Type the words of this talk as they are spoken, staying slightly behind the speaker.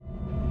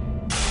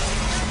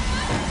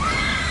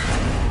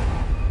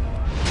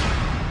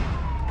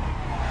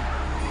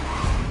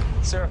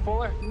Sarah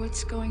Fuller?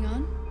 What's going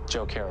on?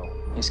 Joe Carroll.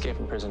 He escaped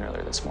from prison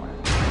earlier this morning.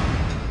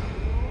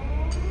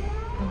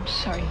 I'm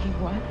sorry, he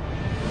what?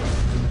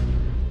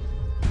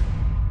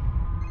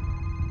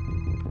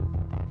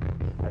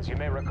 As you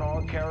may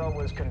recall, Carroll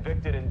was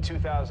convicted in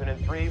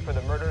 2003 for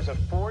the murders of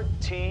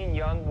 14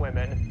 young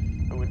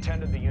women who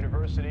attended the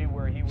university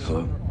where he was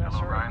a professor.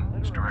 Hello, Ryan.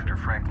 It's Director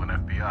Franklin,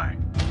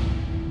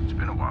 FBI. It's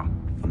been a while.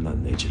 I'm not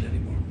an agent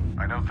anymore.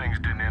 I know things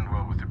didn't end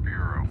well with the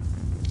Bureau,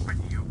 but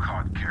you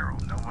caught Carroll.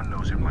 No one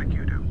knows him like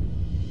you do.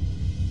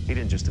 He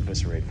didn't just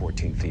eviscerate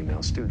 14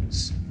 female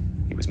students.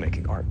 He was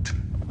making art.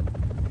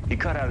 He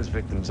cut out his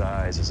victim's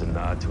eyes as a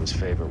nod to his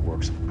favorite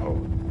works of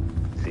poetry.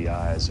 The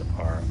eyes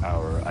are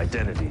our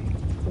identity,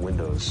 the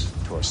windows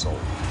to our soul.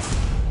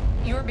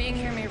 Your being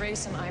here may raise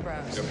some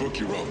eyebrows. The book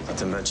you wrote. Not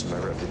to mention my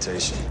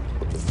reputation.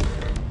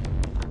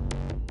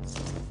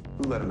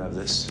 Who let him have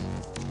this?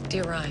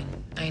 Dear Ryan,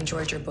 I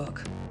enjoyed your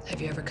book. Have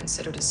you ever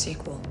considered a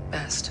sequel?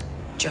 Best,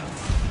 Joe.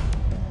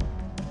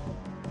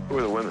 Who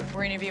are the women?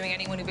 We're interviewing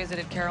anyone who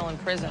visited Carroll in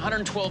prison.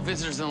 112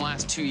 visitors in the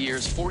last 2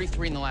 years,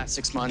 43 in the last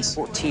 6 months,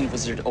 14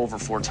 visited over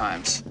 4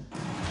 times.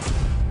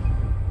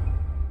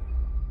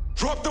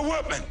 Drop the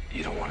weapon!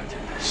 You don't want to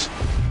do this.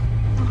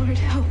 Lord,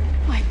 help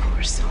my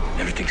poor soul.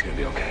 Everything's gonna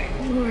be okay.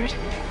 Lord,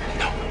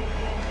 No.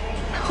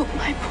 help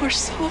my poor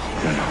soul.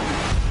 No.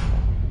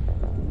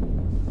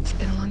 It's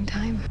been a long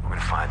time. We're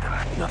gonna find them.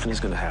 Nothing is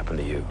gonna happen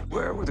to you.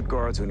 Where were the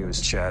guards when he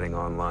was chatting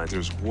online?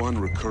 There's one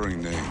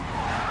recurring name.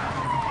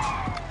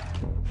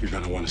 You're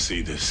gonna want to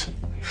see this.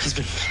 He's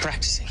been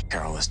practicing.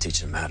 Carol is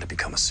teaching him how to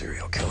become a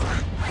serial killer.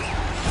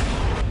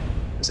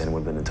 Has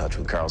anyone been in touch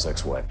with Carol's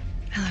ex-wife?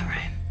 Hello,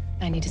 Ryan.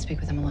 I need to speak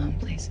with him alone,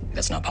 please.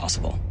 That's not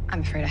possible. I'm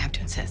afraid I have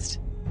to insist.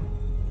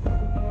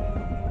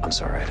 I'm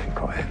sorry I didn't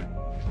call you.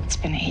 It's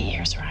been 8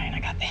 years, Ryan. I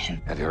got the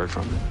hint. Have you heard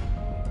from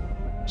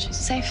her? She's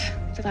safe.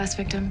 The last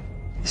victim.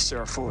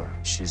 Sarah Fuller.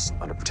 She's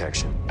under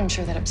protection. I'm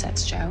sure that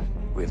upsets Joe.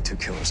 We have 2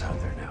 killers out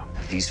there now.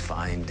 He's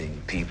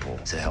finding people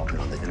to help him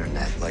on the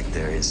internet like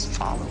they're his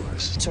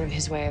followers. Sort of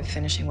his way of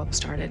finishing what was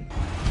started.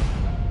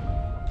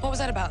 What was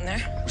that about in there?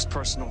 It was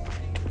personal.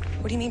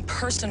 What do you mean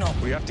personal?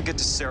 We have to get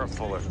to Sarah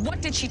Fuller.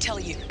 What did she tell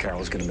you?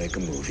 Carol's gonna make a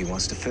move. He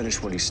wants to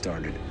finish what he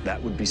started.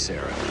 That would be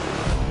Sarah.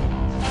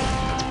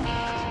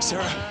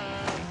 Sarah!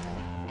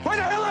 Where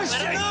the hell is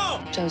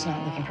she? Joe's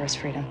not looking for his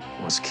freedom.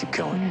 He wants to keep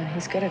killing. Yeah,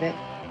 he's good at it.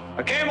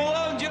 I came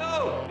alone,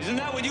 Joe! Isn't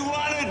that what you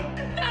wanted?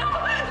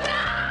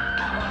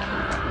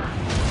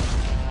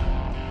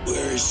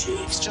 Where is she?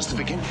 It's just the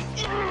beginning.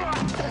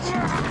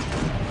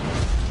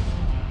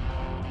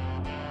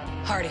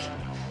 Hardy,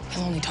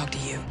 he'll only talk to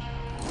you.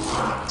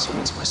 So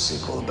what's my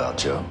sequel about,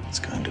 Joe? It's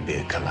going to be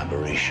a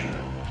collaboration.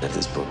 If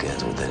this book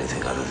ends with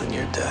anything other than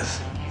your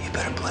death, you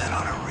better plan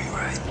on a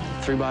rewrite.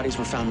 3 bodies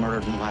were found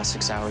murdered in the last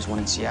 6 hours, 1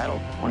 in Seattle,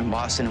 1 in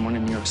Boston, and 1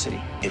 in New York City.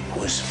 It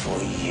was for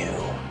you.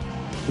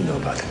 You know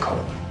about the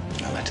cult.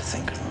 I like to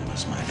think of them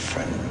as my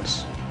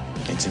friends.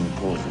 It's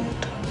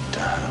important to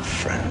have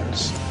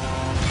friends.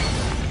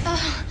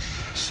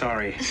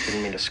 Sorry,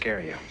 didn't mean to scare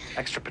you.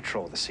 Extra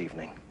patrol this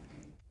evening.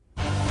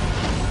 Do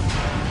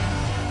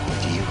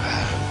you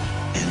have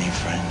any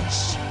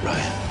friends,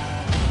 Ryan?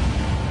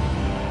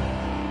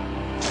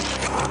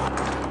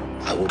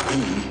 I will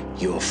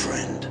be your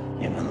friend,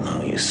 even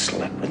though you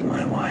slept with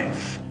my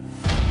wife.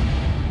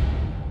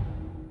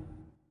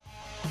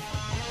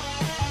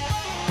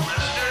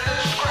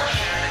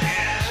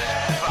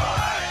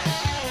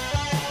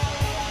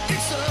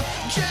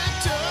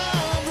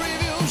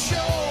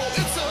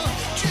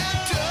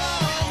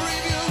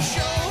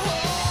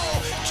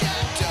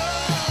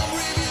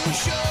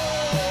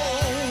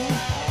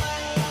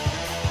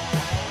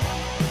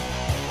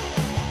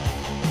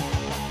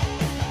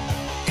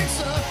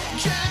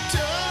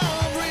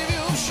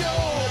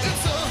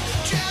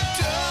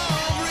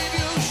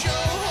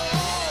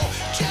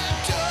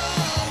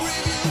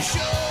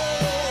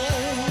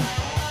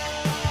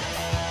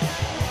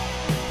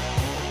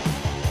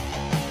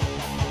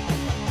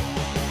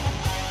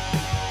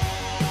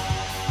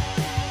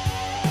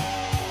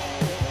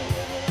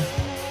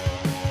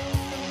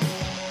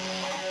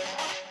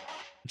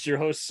 It's your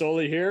host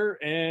Sully here,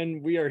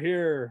 and we are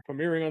here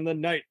premiering on the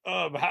night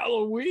of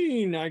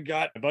Halloween. I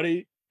got my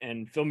buddy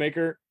and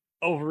filmmaker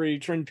Elvery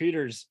Tren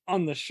Peters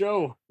on the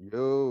show.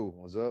 Yo,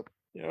 what's up?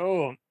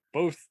 Yo,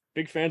 both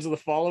big fans of The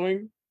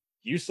Following.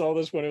 You saw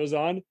this when it was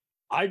on.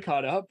 I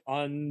caught up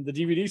on the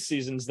DVD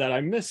seasons that I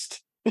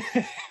missed.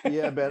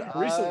 Yeah, man.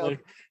 Recently.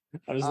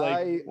 I was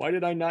like, why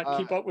did I not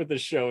keep up with this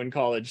show in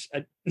college?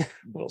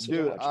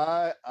 Dude,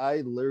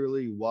 I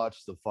literally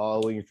watched The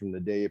Following from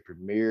the day it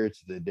premiered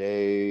to the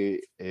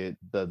day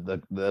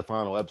the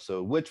final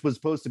episode, which was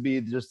supposed to be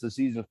just the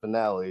season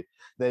finale.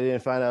 They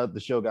didn't find out the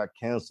show got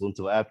canceled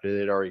until after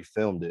they'd already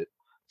filmed it.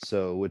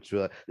 So, which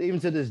even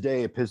to this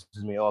day, it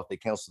pisses me off they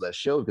canceled that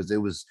show because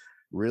it was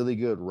really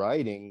good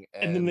writing.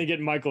 And then they get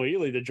Michael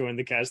Ealy to join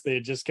the cast. They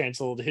had just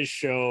canceled his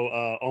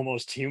show,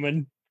 Almost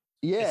Human.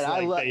 Yeah,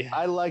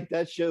 I like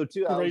that show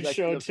too. Great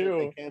show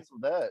too. They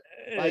canceled that.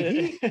 Like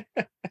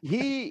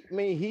he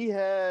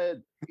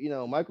had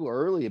Michael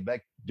Early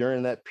back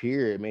during that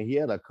period, I mean, he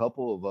had a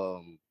couple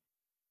of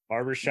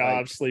Barbershop,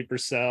 like, Sleeper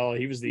Cell.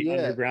 He was the yeah,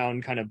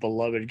 underground kind of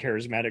beloved,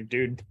 charismatic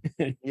dude.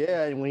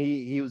 yeah, and when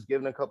he was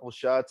given a couple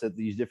shots at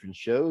these different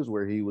shows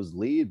where he was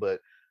lead, but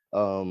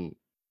um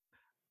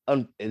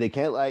they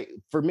can't, like,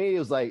 for me it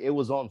was like it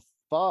was on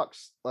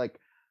Fox, like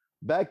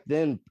back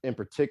then in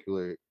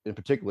particular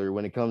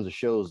when it comes to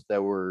shows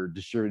that were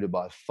distributed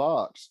by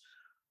Fox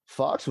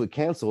would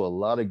cancel a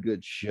lot of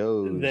good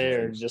shows.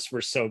 They just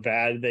were so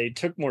bad. They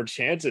took more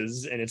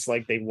chances, and it's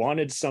like they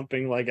wanted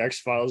something like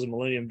X-Files and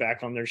Millennium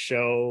back on their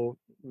show.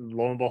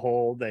 Lo and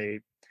behold,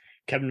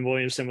 Kevin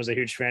Williamson was a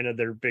huge fan of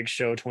their big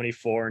show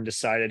 24 and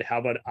decided, how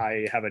about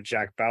I have a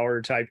Jack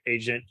Bauer type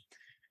agent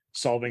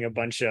solving a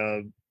bunch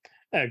of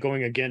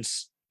going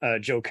against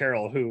Joe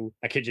Carroll, who,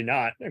 I kid you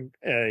not,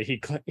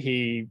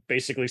 he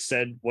basically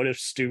said, "What if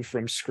Stu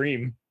from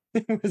Scream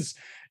was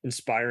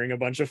inspiring a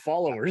bunch of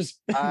followers?"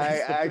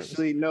 I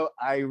actually know.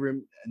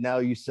 Now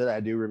you said, I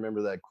do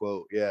remember that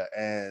quote. Yeah,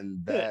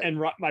 and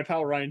my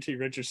pal Ryan T.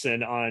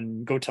 Richardson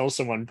on Go Tell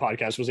Someone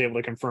podcast was able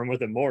to confirm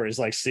with him more. Is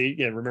like, see,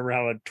 yeah, remember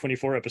how a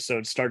 24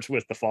 episode starts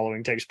with "the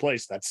following takes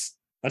place." That's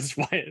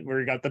why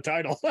we got the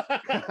title.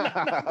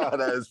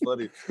 That is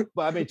funny.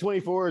 But I mean,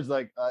 24 is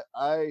like,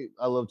 I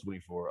love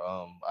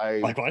 24.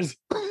 Likewise.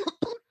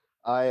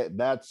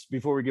 That's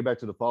before we get back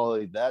to the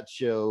following. That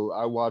show,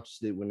 I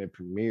watched it when it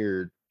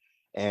premiered,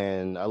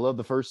 and I love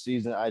the first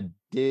season. I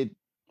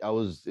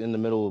was in the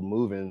middle of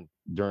moving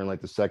during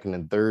like the second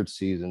and third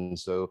season,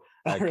 so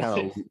I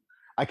kind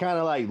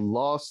of like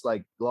lost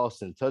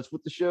in touch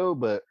with the show.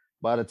 But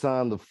by the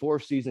time the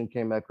fourth season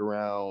came back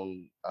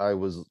around, I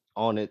was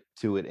on it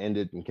till it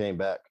ended and came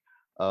back.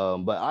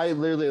 But I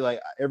literally, like,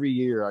 every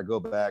year I go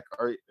back,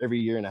 or every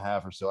year and a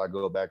half or so, I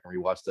go back and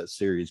rewatch that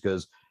series,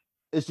 because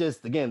it's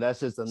just, again, that's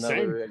just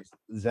another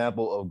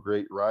example of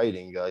great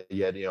writing.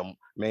 You had,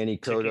 Manny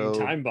Cotto,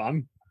 Time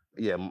Bomb.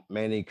 Yeah,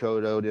 Manny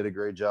Cotto did a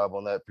great job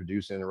on that,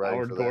 producing and writing.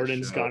 Howard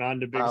Gordon's gone on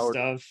to big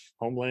stuff.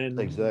 Homeland.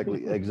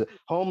 Exactly.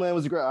 Homeland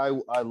was great.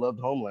 I loved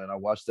Homeland. I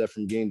watched that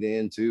from game to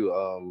end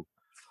too.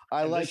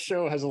 This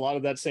show has a lot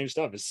of that same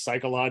stuff. It's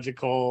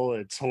psychological,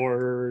 it's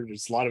horror,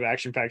 there's a lot of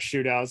action-packed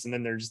shootouts, and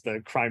then there's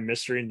the crime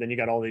mystery, and then you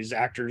got all these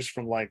actors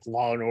from like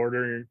Law and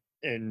Order.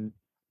 And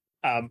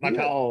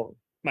my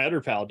other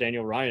pal,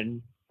 Daniel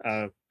Ryan,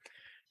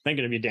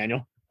 thinking of you,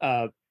 Daniel,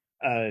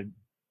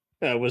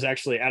 was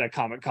actually at a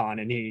Comic-Con,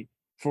 and he,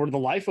 for the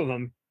life of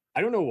him,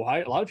 I don't know why,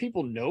 a lot of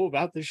people know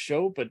about this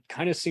show, but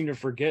kind of seem to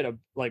forget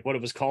like what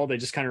it was called. They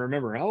just kind of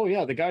remember, oh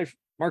yeah, the guy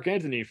Mark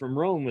Anthony from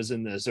Rome was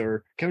in this,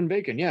 or Kevin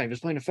Bacon, yeah, he was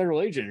playing a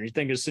federal agent. And you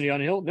think of City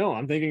on a Hill? No,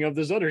 I'm thinking of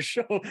this other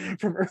show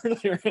from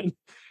earlier, and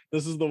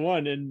this is the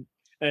one. And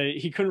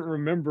he couldn't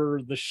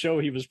remember the show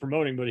he was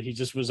promoting, but he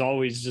just was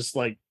always just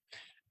like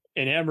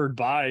enamored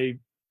by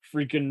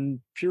freaking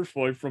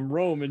Purefoy from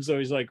Rome, and so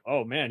he's like,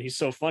 oh man, he's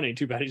so funny.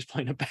 Too bad he's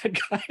playing a bad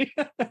guy.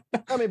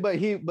 I mean, but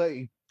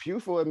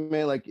Purefoy,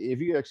 man, like, if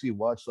you actually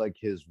watch like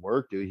his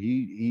work, dude,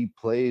 he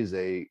plays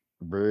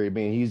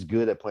he's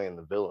good at playing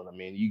the villain. I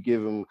mean, you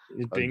give him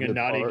being a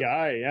naughty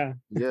guy, yeah.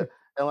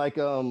 And like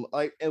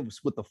it was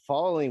with the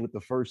following, with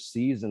the first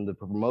season, the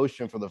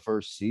promotion for the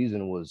first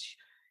season was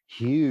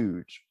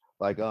huge.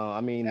 Like, I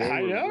mean,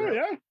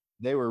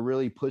 they were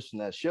really pushing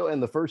that show,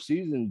 and the first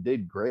season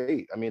did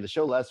great. I mean, the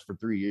show lasted for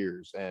 3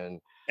 years, and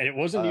it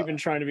wasn't even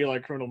trying to be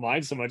like Criminal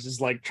Minds so much.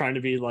 It's like trying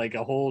to be like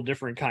a whole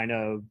different kind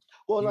of,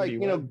 well, like,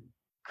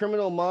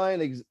 Criminal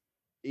Mind,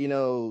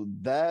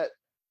 that.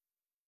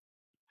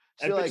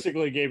 And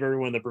basically gave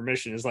everyone the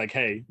permission. Is like,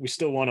 hey, we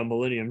still want a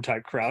Millennium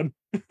type crowd.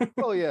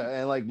 Oh yeah,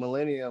 and like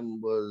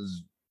Millennium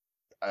was,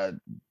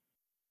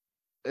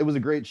 it was a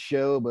great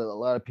show, but a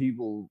lot of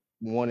people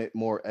wanted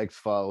more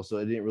X-Files, so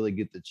it didn't really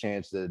get the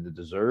chance that it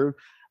deserved.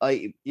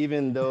 Like,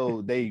 even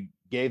though they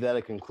gave that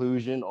a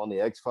conclusion on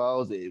the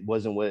X-Files, it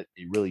wasn't what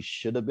it really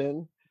should have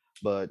been.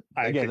 But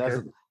again,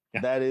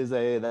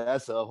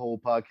 that's a whole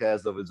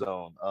podcast of its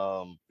own.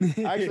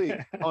 Actually,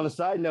 on a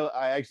side note,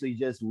 I actually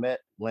just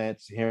met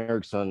Lance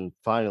Henriksen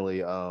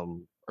finally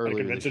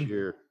earlier this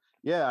year.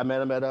 Yeah, I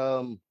met him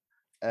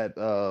at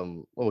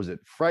what was it,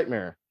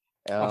 Frightmare.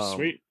 Oh,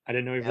 sweet! I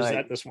didn't know he was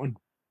at this one.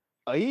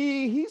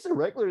 He's a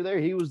regular there.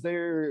 He was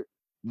there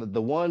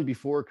the one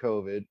before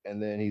COVID,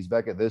 and then he's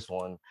back at this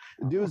one.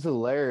 The dude's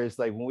hilarious.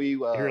 Like, when he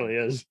really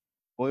is.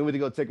 When we went to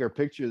go take our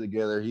picture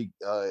together, he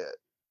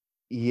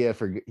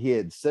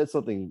had said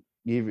something,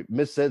 he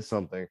missaid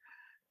something,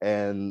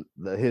 and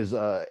his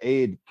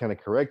aide kind of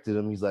corrected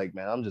him. He's like,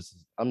 man, I'm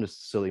just a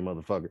silly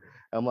motherfucker.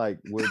 I'm like,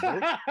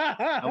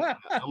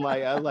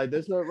 I'm like,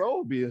 there's no wrong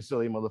with being a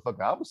silly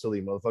motherfucker. I'm a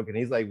silly motherfucker. And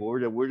he's like,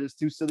 well, we're just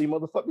two silly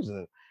motherfuckers in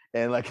it.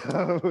 And like,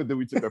 then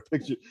we took our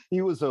picture.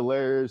 He was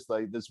hilarious.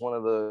 Like, this one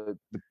of the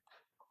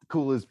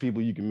coolest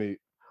people you can meet.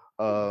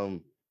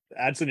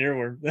 That's an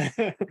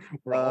earworm.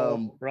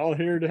 we're all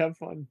here to have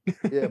fun.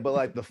 Yeah, but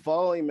like the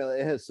following, man,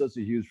 it had such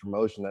a huge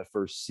promotion that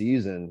first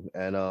season,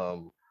 and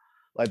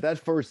like that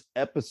first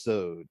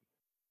episode,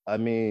 I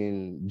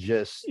mean,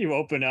 just you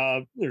open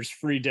up, there's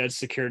free dead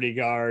security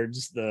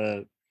guards,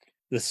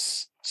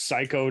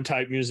 psycho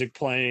type music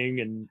playing,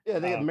 and yeah,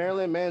 they have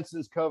Marilyn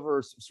Manson's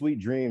cover "Sweet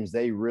Dreams."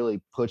 They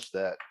really pushed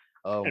that.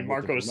 And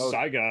Marco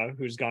Saiga,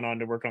 who's gone on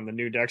to work on the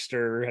new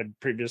Dexter, had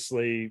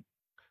previously,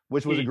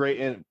 which was a great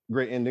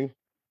ending.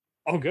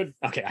 Oh, good.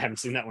 Okay, I haven't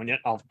seen that one yet.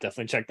 I'll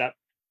definitely check that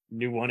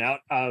new one out.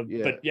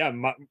 But yeah,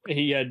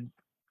 he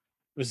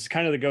was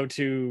kind of the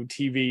go-to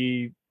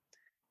TV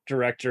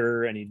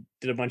director, and he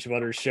did a bunch of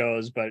other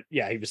shows. But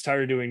yeah, he was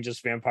tired of doing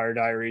just Vampire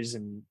Diaries,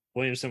 and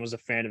Williamson was a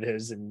fan of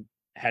his and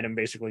had him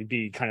basically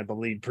be kind of the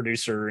lead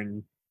producer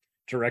and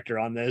director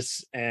on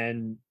this.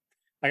 And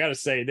I gotta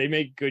say, they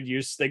make good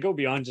use. They go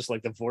beyond just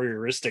like the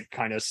voyeuristic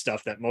kind of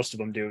stuff that most of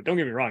them do. Don't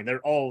get me wrong; they're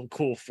all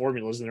cool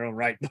formulas in their own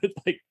right. But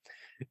like,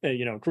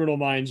 Criminal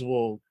Minds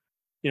will,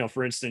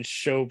 for instance,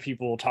 show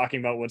people talking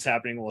about what's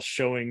happening while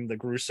showing the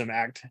gruesome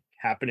act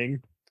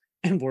happening,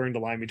 and blurring the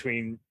line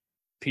between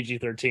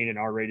PG-13 and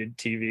R-rated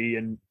TV.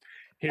 And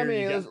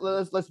here,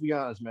 let's be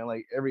honest, man.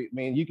 Like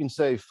you can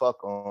say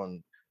fuck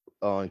on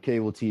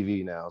cable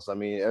TV now. So I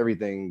mean,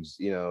 everything's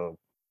it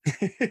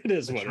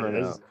is what it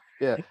is. Out.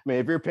 Yeah, I mean,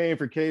 if you're paying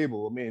for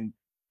cable,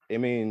 I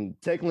mean,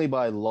 technically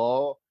by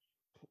law,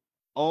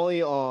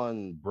 only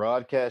on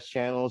broadcast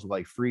channels,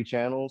 like free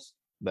channels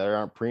that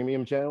aren't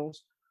premium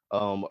channels,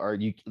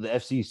 the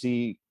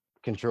FCC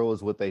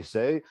controls what they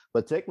say.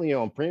 But technically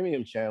on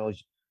premium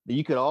channels,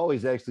 you could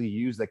always actually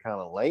use that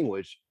kind of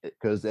language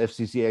because the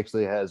FCC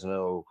actually has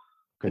no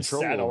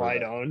control. It's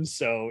satellite owned,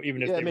 so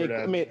even if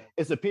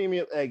it's a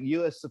premium, like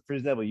for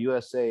example,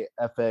 USA,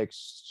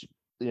 FX,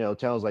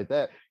 channels like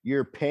that,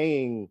 you're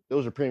paying.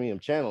 Those are premium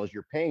channels.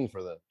 You're paying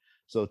for them.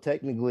 So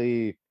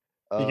technically,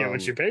 you get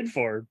what you're paid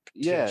for.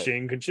 Yeah,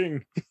 ching,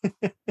 ka-ching.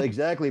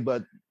 Exactly.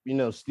 But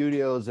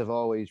studios have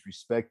always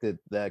respected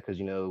that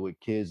because with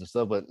kids and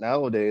stuff. But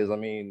nowadays,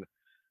 I'm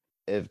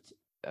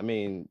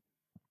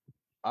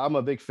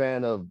a big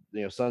fan of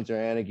Sons of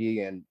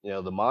Anarchy and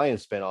the Mayan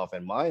spinoff.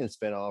 And Mayan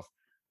spinoff,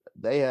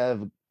 they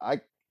have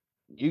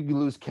you can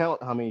lose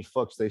count how many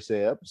fucks they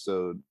say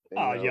episode.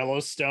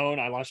 Yellowstone,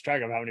 I lost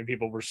track of how many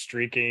people were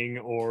streaking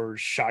or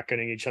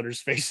shotgunning each other's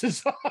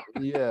faces off.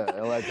 Yeah,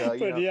 like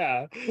 10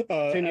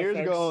 years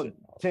ago,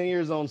 10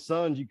 years on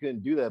Sons, you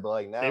couldn't do that, but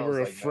like now they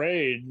were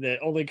afraid that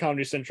only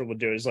Comedy Central would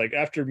do is like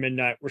after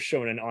midnight we're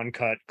showing an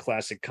uncut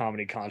classic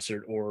comedy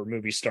concert or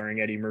movie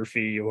starring Eddie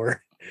Murphy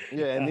or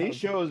and these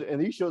shows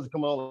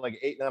come on like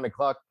 8-9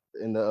 o'clock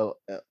in the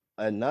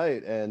at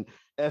night, and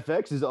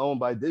FX is owned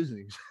by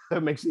Disney.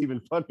 That makes it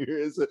even funnier.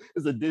 It's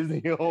a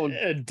Disney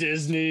owned.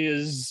 Disney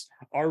is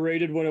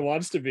R-rated when it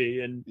wants to be,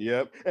 and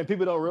yep. And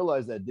people don't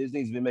realize that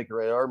Disney's been making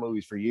rated R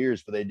movies for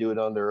years, but they do it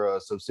under a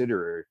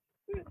subsidiary.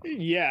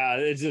 Yeah,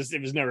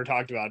 it was never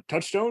talked about.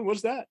 Touchstone,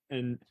 what's that?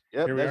 And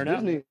yep, here we are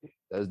Disney. now.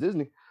 That's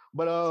Disney.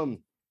 But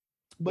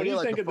what do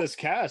you think of this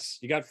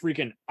cast? You got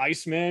freaking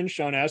Iceman,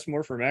 Sean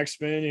Asmore from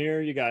X-Men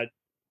here. You got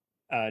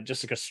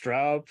Jessica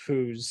Straub,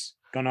 who's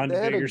gone on to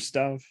bigger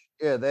stuff.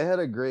 Yeah, they had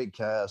a great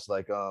cast.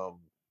 Like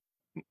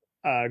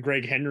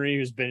Greg Henry,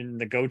 who's been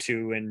the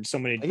go-to in so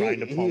many Brian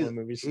De Palma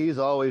movies. He's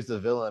always the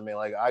villain. I mean,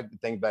 like I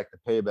think back to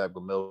Payback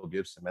with Mel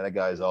Gibson. Man, that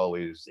guy's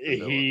always the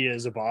villain. He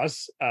is a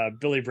boss.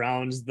 Billy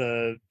Brown's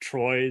the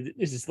Troy.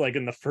 Is just like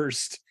in the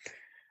first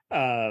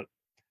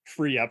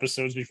free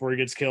episodes before he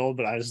gets killed.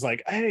 But I was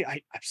like, hey,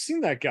 I've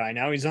seen that guy.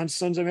 Now he's on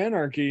Sons of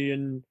Anarchy,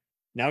 and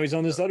now he's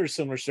on this other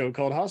similar show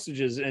called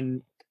Hostages.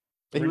 And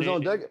he was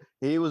on Dexter.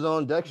 He was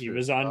on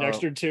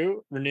Dexter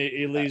too.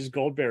 Renee Elise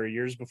Goldberry,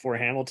 years before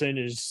Hamilton,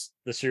 is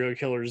the serial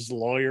killer's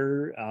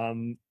lawyer.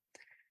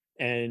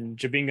 And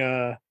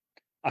Jabinga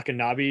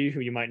Akanabi, who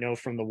you might know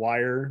from The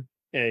Wire,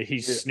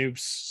 he's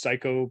Snoop's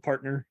psycho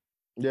partner.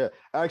 Yeah,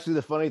 actually,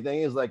 the funny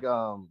thing is, like,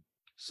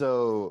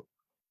 so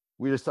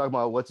we just talking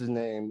about what's his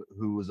name,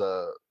 who was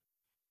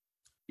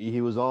he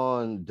was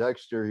on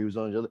Dexter. He was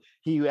on.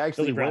 He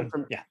actually went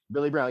from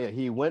Billy Brown. Yeah,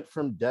 he went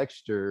from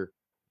Dexter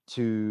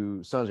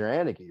to Sons of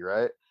Anarchy,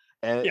 right?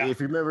 And if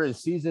you remember in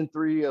season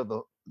 3 of I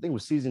think it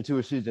was season 2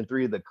 or season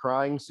 3, the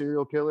crying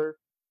serial killer.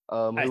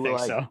 I think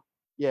so.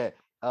 Yeah.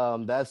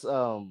 That's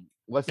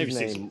what's maybe his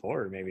name? Season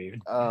 4, maybe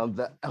even.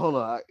 Hold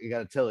on, I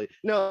gotta tell you.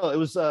 No, it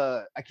was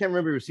I can't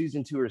remember if it was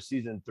season 2 or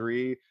season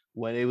 3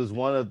 when it was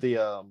one of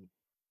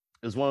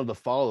the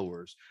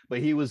followers, but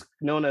he was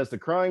known as the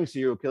crying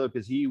serial killer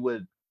because he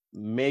would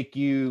make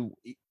you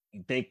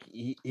think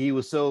he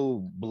was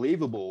so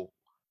believable.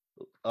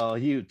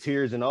 He had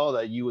tears and all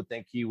that, you would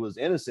think he was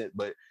innocent,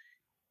 but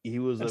he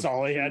was. That's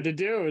all he had to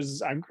do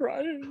is I'm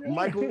crying.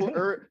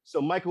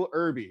 Michael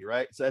Irby,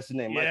 right? So that's the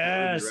name.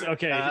 Yes. Irby, right?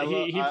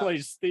 Okay. He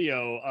plays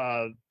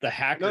Theo, the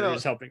hacker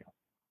who's helping.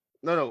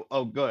 No.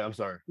 Oh, go ahead. I'm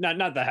sorry.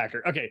 Not the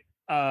hacker. Okay.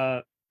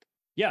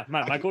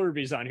 Michael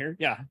Irby's on here.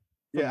 Yeah.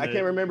 Yeah, I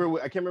can't remember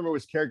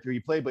which character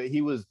he played, but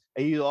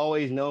he's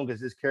always known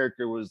because his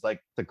character was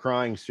like the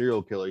crying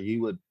serial killer. He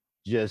would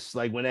just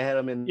like when they had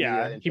him in.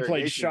 Yeah, he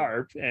played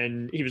Sharp,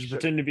 and he was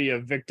pretending to be a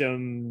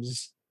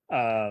victim's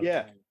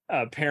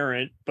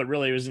parent, but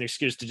really it was an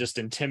excuse to just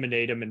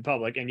intimidate him in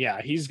public. And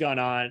yeah, he's gone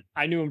on.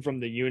 I knew him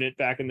from The Unit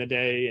back in the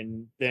day,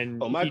 and then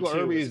Michael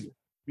Irby is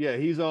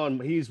he's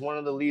one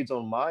of the leads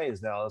on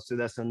Mayans now. So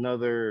that's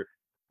another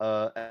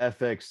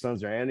FX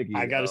Sons of Anarchy.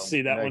 I got to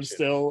see that one connection.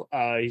 still.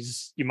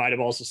 You might have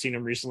also seen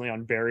him recently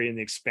on Barry and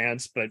the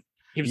Expanse, but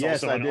he was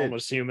Yes, also I on did.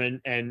 Almost Human,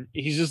 and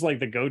he's just like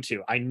the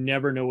go-to. I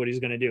never know what he's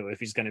going to do, if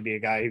he's going to be a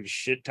guy who's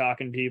shit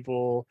talking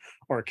people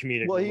or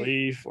comedic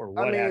relief or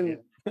what have you.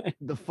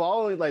 The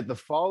following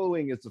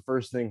is the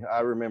first thing I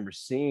remember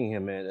seeing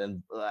him in,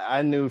 and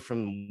I knew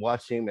from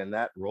watching him in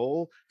that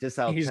role just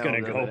how He's going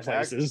to talented go of an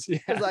places. actor.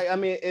 Yeah. It's like, I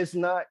mean, it's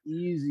not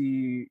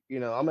easy. You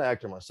know, I'm an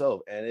actor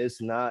myself, and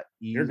it's not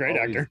easy. You're a great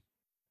always. actor.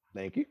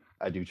 Thank you.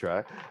 I do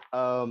try.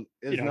 You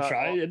don't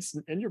try. It's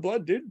in your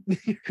blood, dude.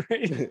 You're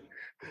great.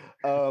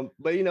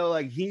 But you know,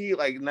 like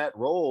in that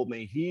role, I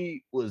mean,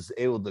 he was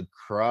able to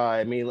cry.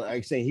 I mean,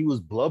 like saying he was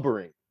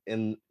blubbering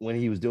and when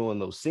he was doing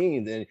those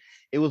scenes, and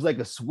it was like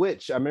a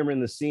switch. I remember in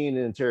the scene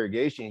in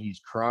interrogation, he's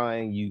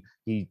crying.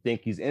 He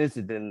think he's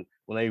innocent. Then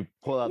when they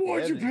pull out,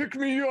 Why'd you pick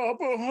me up?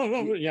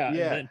 Yeah.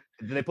 yeah.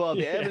 Then They pull out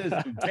the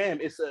evidence. Damn,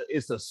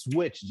 it's a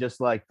switch just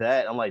like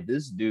that. I'm like,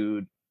 this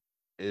dude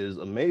is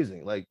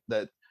amazing. Like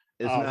that.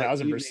 It's not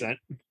 1,000%.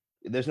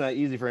 There's not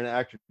easy for an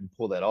actor to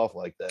pull that off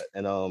like that.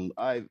 And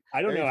I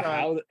don't know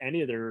how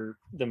any of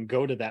them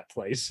go to that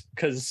place,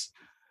 because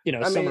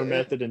some are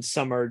method and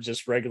some are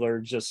just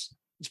regular, just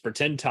it's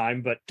pretend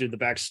time, but do the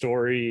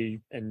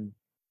backstory. And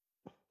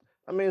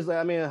it's like,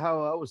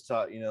 how I was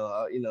taught,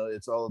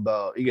 it's all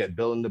about, you get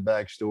building the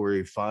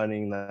backstory,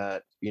 finding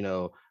that,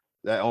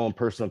 that own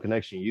personal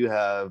connection you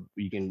have,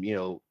 you can,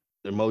 the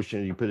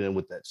emotion you put in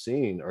with that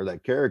scene or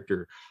that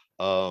character.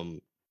 But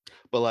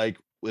like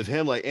with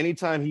him, like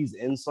anytime he's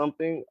in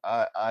something,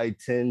 I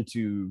tend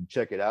to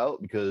check it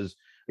out, because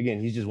again,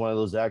 he's just one of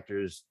those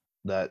actors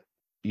that,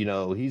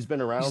 he's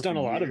been around. He's done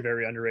a lot of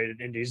very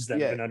underrated indies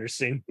that have been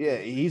underseen. Yeah,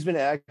 he's been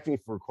acting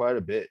for quite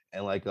a bit,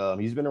 and like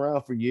he's been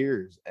around for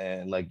years,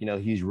 and like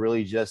he's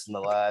really just in the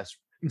last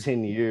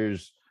 10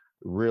 years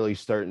really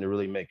starting to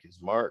really make his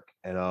mark.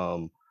 And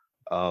I'm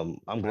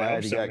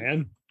glad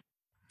man.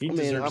 He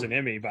deserves an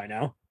Emmy by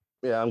now.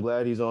 Yeah, I'm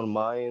glad he's on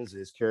Mayans.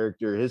 His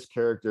character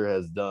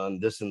has done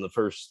this in the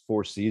first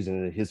 4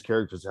 seasons. His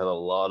character's had a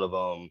lot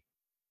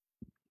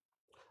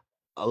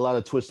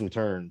of twists and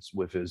turns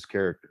with his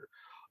character.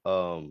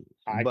 I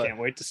can't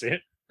wait to see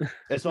it.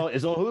 It's on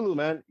Hulu,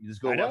 man. You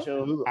just go watch it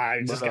on Hulu.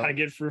 I just gotta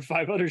get for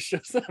 5 other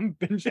shows that I'm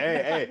binging.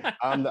 Hey,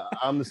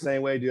 I'm the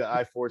same way, dude.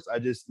 I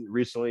just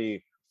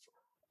recently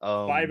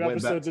 5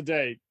 episodes a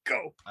day.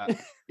 Go. I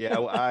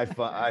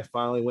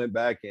finally went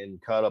back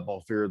and caught up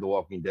on Fear of the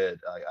Walking Dead.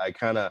 I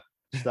kind of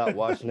stopped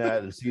watching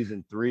that in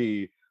season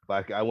 3,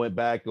 but I went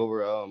back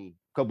over a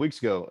couple weeks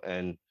ago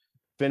and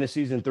finished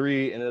season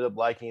 3. Ended up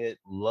liking it.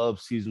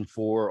 Loved season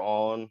 4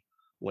 on.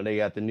 When they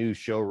got the new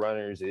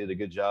showrunners, they did a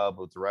good job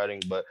with the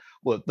writing. But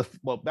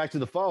back to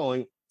the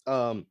following.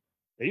 They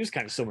use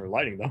kind of similar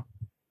lighting though.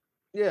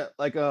 Yeah,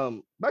 like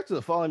back to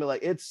the following.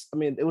 Like it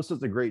was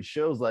such a great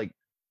show. Like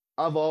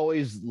I've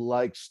always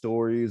liked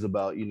stories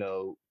about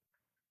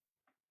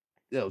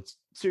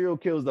serial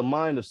killers, the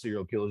mind of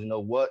serial killers.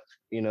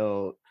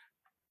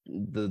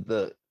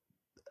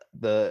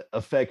 The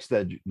effects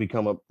that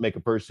make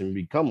a person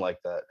become like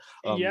that.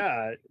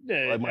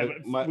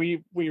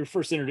 We were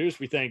first introduced.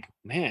 We think,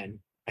 man,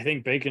 I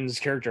think Bacon's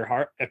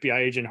character, FBI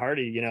agent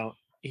Hardy,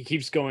 he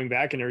keeps going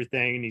back and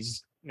everything, and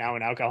he's now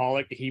an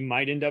alcoholic. He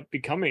might end up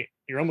becoming.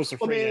 You're almost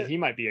afraid that he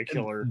might be a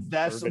killer.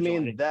 That's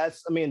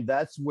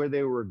where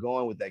they were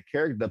going with that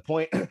character.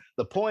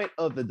 The point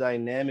of the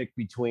dynamic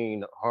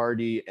between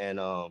Hardy and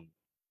Ryan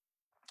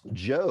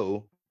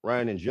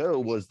and Joe,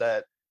 was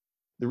that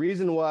the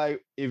reason why,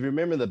 if you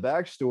remember the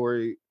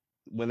backstory,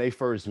 when they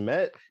first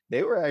met,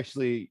 they were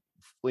actually,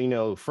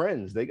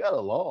 friends. They got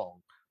along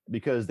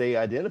because they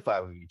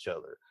identified with each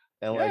other.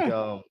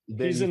 And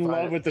he's in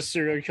love with the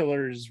serial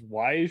killer's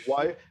wife.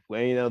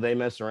 When they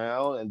mess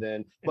around, and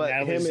then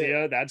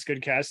that's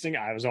good casting.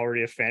 I was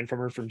already a fan from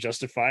her from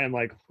Justify. I'm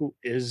like, who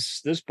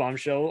is this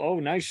bombshell? Oh,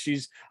 nice.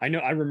 I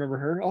remember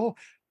her. Oh,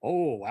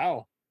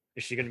 wow.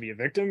 Is she going to be a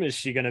victim? Is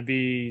she going to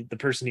be the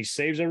person he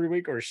saves every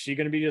week, or is she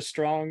going to be a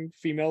strong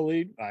female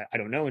lead? I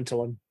don't know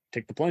until I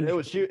take the plunge.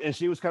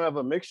 She was kind of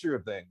a mixture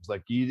of things.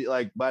 Like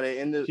by the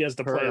end of she has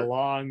to play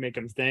along, make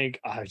him think,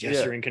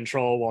 you're in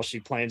control, while she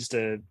plans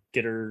to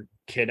get her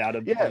kid out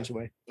of harm's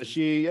way.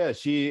 She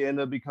ended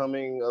up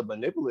becoming a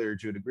manipulator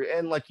to a degree,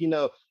 and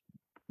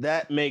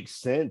that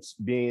makes sense,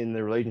 being in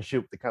the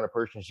relationship with the kind of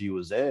person she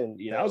was in.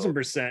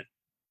 1,000%.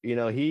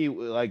 He,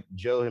 like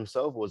Joe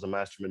himself, was a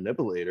master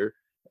manipulator.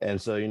 And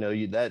so,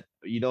 you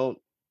don't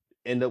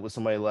end up with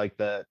somebody like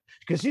that,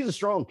 because she's a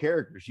strong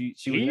character.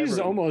 He's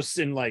almost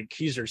in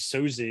he's her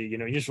Sozy,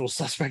 usual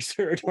suspects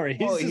territory.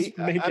 He's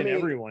making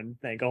everyone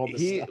think all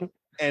this stuff.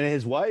 And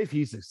his wife,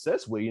 he's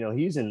successful.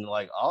 He's in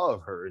awe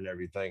of her and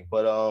everything.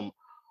 But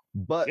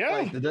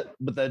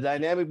the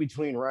dynamic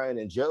between Ryan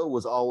and Joe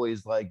was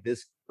always like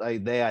this.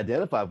 Like they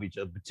identify with each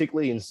other,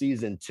 particularly in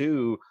season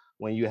 2.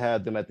 When you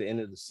have them at the end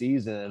of the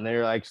season, and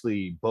they're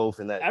actually both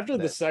in that. After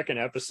the second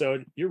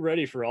episode, you're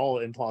ready for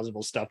all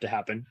implausible stuff to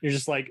happen. You're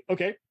just like,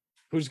 okay,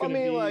 who's going to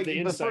be the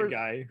inside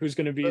guy? Who's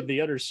going to be the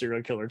other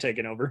serial killer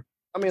taking over?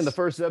 The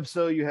first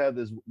episode, you have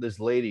this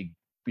lady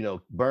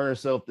burn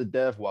herself to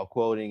death while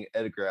quoting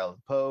Edgar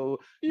Allan Poe.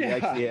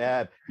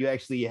 Yeah. You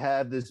actually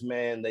have this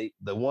man,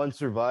 the one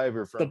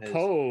survivor from the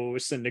Poe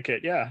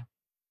syndicate. Yeah.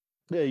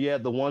 Yeah, you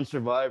have the one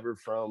survivor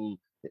from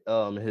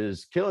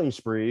his killing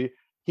spree.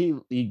 He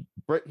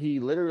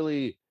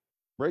literally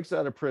breaks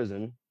out of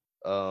prison,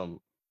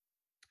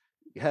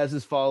 has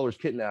his followers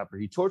kidnap her.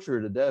 He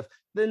tortured her to death,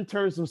 then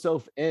turns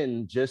himself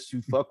in just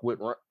to fuck with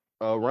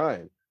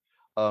Ryan,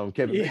 Kevin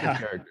Bacon's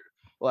character.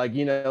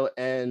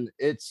 And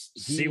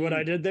see what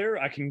I did there?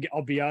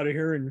 I'll be out of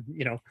here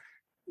in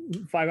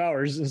 5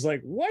 hours. It's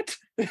like, what?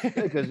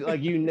 Because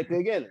you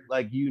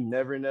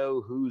never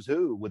know who's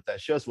who with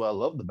that show. That's what I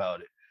loved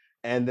about it.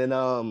 And then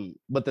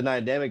but the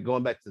dynamic,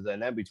 going back to the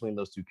dynamic between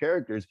those two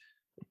characters,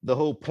 the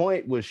whole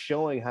point was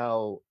showing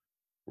how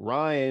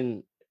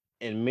Ryan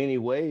in many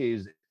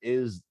ways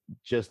is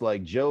just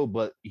like Joe,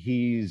 but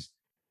he's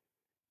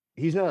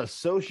not a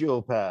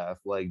sociopath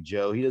like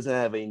Joe. He doesn't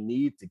have a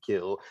need to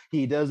kill.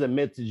 He does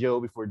admit to Joe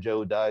before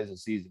Joe dies in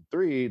season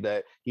 3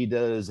 that he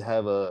does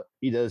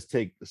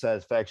take the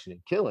satisfaction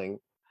in killing.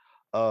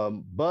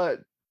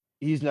 But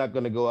he's not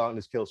going to go out and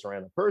just kill some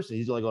random person.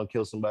 He's only going to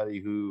kill somebody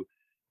who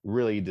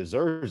really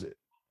deserves it.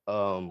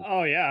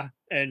 Oh yeah.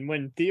 And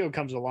when Theo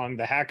comes along,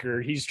 the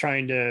hacker, he's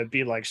trying to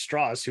be like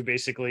Strauss, who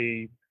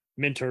basically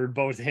mentored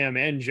both him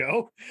and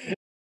Joe.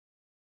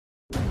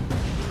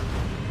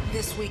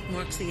 This week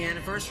marks the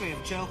anniversary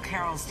of Joe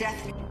Carroll's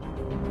death.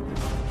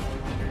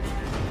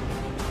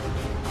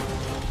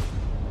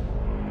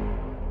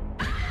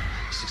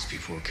 6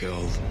 people were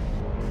killed.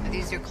 Are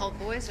these your cult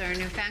boys or a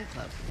new fan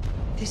club?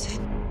 They said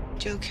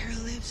Joe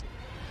Carroll lives.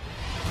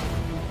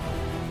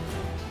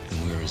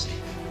 And where is he?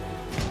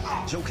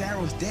 Joe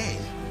Carroll's dead.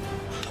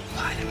 Don't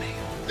lie to me.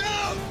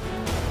 No!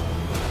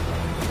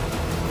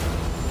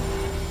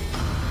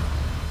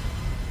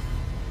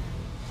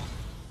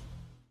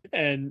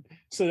 And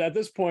so at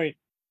this point,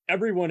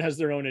 everyone has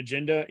their own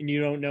agenda, and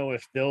you don't know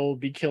if they'll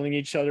be killing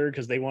each other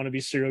because they want to be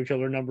serial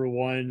killer number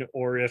one,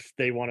 or if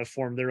they want to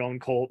form their own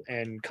cult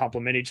and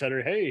complement each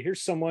other. Hey,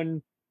 here's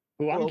someone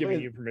who I'm giving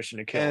you permission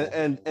to kill.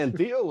 And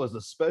Theo was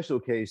a special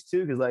case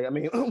too, because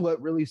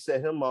what really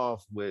set him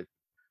off with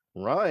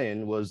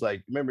Ryan was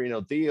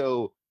remember,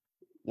 Theo,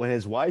 when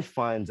his wife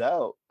finds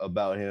out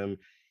about him,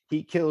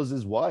 he kills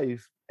his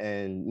wife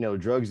and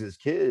drugs his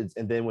kids,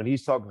 and then when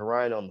he's talking to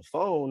Ryan on the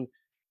phone,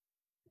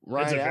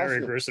 Ryan, it's a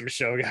very gruesome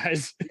show,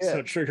 guys. Yeah.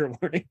 So trigger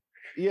warning.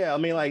 Yeah,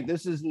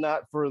 this is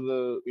not for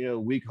the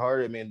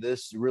weak-hearted.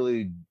 This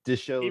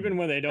show, even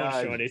when they don't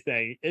show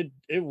anything, it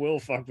will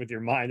fuck with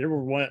your mind.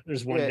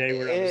 There's one day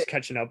where I was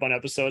catching up on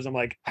episodes. I'm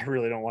like, I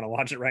really don't want to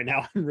watch it right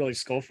now. I'm really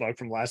skull fucked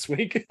from last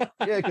week.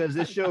 Yeah, because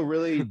this show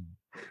really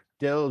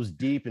delves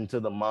deep into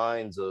the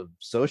minds of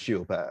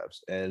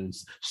sociopaths and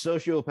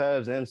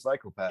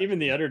psychopaths. Even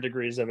the other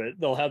degrees of it,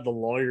 they'll have the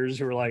lawyers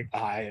who are like,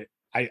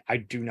 I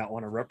do not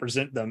want to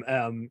represent them.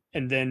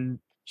 And then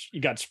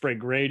you got Sprague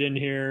Grade in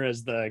here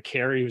as the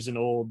Carrie, who's an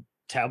old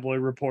tabloid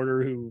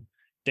reporter who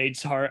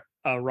dates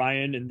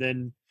Ryan, and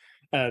then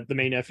the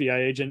main FBI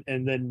agent.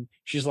 And then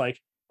she's like,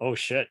 oh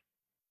shit,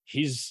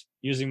 he's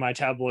using my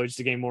tabloids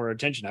to gain more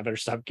attention. I better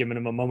stop giving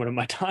him a moment of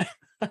my time.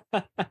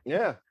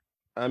 Yeah.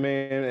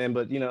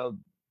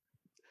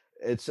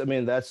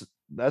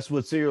 That's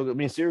what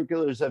serial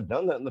killers have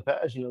done that in the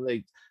past.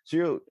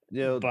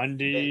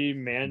 Bundy,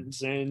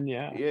 Manson,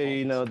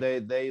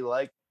 they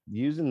like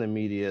using the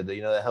media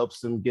that helps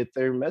them get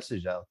their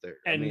message out there.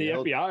 And the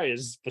FBI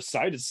is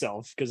beside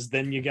itself, because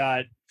then you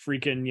got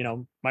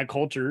freaking Mike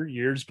Coulter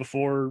years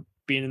before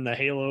being in the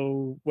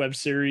Halo web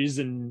series,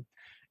 and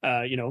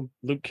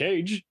Luke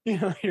Cage,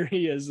 here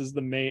he is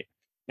the main.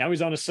 Now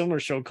he's on a similar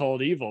show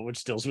called Evil,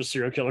 which deals with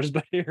serial killers,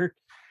 but here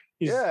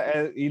he's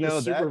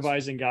a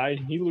supervising guy,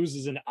 and he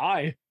loses an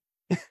eye.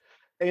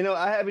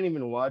 I haven't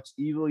even watched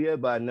Evil yet,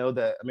 but I know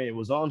that it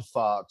was on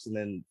Fox, and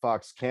then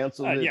Fox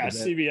canceled it. Yeah,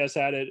 CBS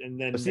had it, and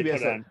then they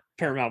put it on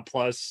Paramount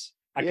Plus.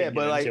 I can't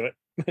get into it.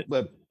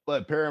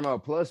 but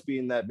Paramount Plus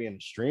being a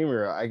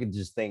streamer, I could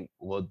just think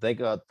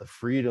about the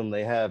freedom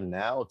they have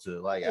now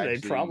to they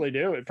probably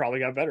do. It probably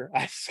got better.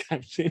 I just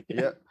haven't seen it.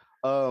 Yeah.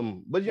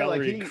 But yeah,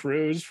 Valerie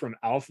Cruz from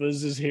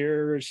Alphas is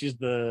here. She's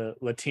the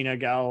Latina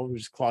gal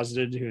who's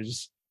closeted,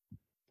 who's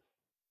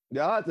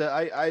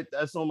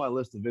that's on my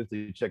list to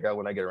eventually check out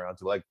when I get around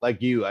to.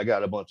 Like you, I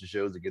got a bunch of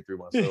shows to get through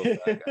myself.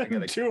 I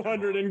got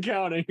 200 and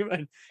counting.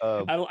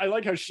 I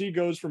like how she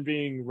goes from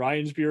being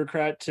Ryan's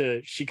bureaucrat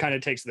to she kind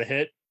of takes the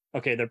hit.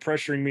 Okay, they're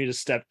pressuring me to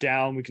step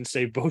down. We can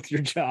save both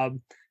your job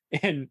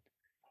and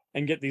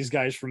get these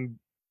guys from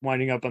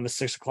winding up on the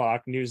 6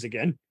 o'clock news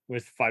again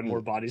with 5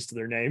 more bodies to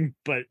their name.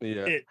 But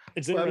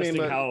it's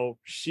interesting how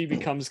she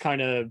becomes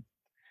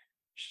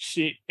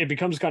it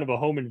becomes kind of a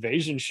home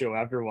invasion show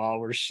after a while,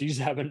 where she's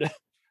having to.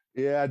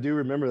 Yeah, I do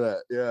remember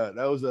that. Yeah,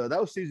 that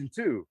was season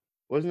 2,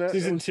 wasn't that?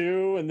 Season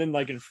 2, and then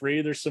in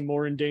 3, there's some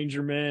more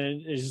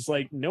endangerment. It's just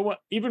no one,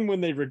 even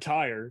when they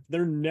retire,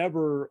 they're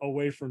never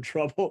away from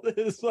trouble.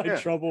 It's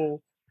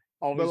trouble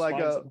always.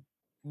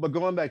 But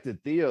going back to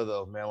Theo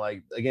though,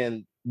 man,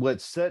 again,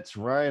 what sets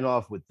Ryan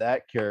off with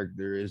that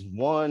character is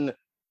one,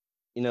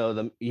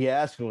 he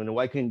asks him,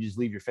 why couldn't you just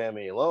leave your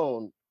family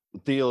alone?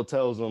 Theo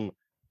tells him,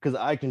 because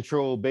I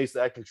control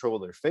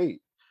their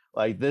fate.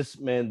 Like this,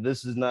 man,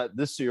 this is not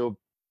this serial.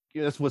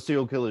 That's what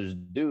serial killers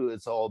do.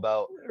 It's all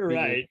about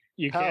right.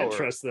 You power, can't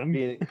trust them.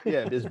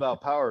 It's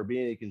about power,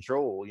 being in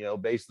control.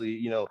 Basically,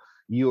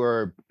 you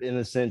are in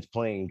a sense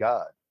playing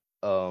God,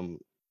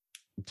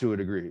 to a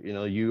degree.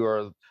 You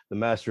are the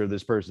master of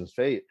this person's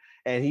fate,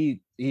 and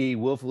he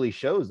willfully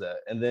shows that.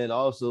 And then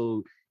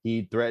also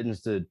he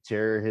threatens to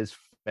tear his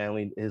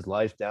family, his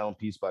life down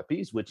piece by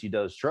piece, which he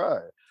does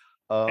try.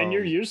 And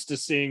you're used to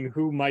seeing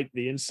who might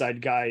the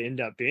inside guy end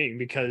up being,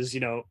 because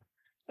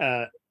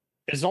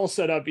it's all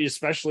set up,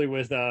 especially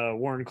with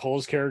Warren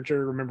Cole's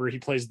character. Remember, he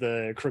plays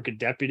the crooked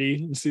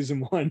deputy in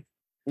season 1.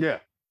 Yeah,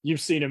 you've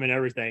seen him in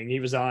everything. He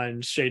was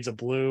on Shades of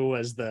Blue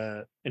as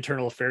the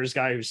internal affairs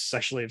guy who's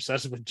sexually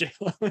obsessed with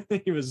J-Lo.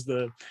 He was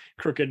the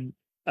crooked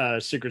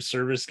Secret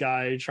Service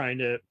guy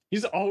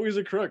he's always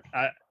a crook.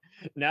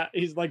 Now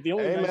he's like the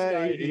only nice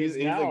guy he's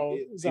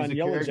on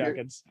Yellow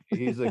Jackets.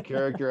 He's a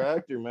character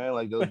actor, man.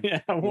 Like those,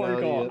 Warren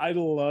Cole. I'd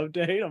love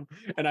to hate him,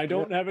 and I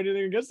don't have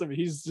anything against him.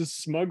 He's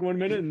just smug one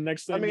minute, and the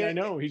next thing I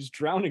know, he's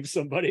drowning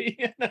somebody.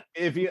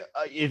 if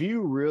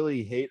you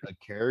really hate a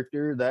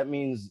character, that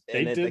means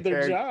they did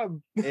their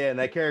job. Yeah, and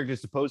that character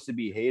is supposed to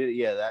be hated.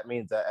 Yeah, that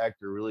means that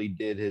actor really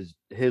did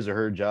his or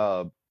her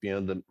job.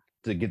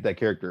 To get that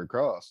character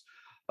across.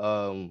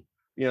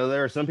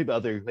 There are some people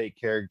out there who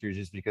hate characters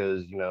just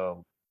because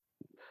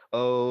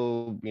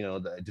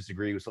I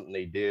disagree with something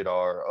they did,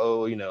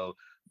 or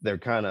they're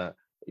kind of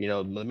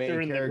the main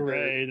they're in character. The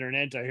gray, they're an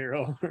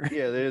anti-hero.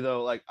 Yeah, they're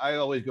like, I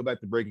always go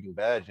back to Breaking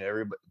Bad,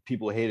 and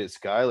people hated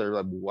Skylar.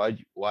 Like,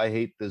 why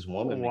hate this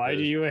woman? Why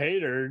do you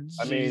hate her?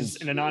 She's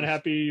in an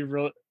unhappy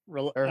think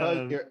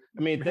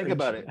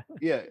about it.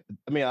 Yeah,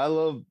 I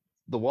love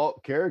the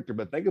Walt character,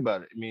 but think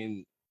about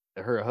it.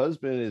 Her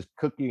husband is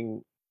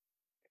cooking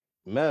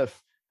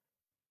meth,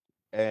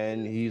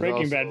 and he's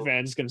Breaking Bad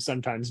fans can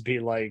sometimes be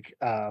like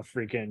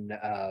freaking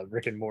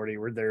Rick and Morty,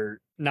 where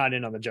they're not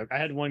in on the joke. I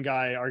had one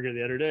guy argue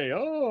the other day,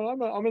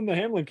 I'm in the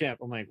Hamlin camp.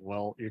 I'm like,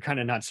 well, you're kind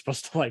of not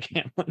supposed to like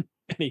Hamlin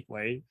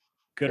anyway,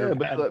 good or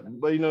bad.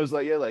 But it's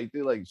like,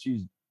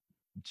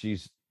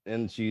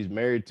 she's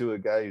married to a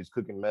guy who's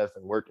cooking meth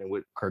and working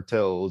with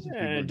cartels,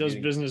 and does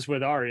business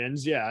with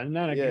Aryans.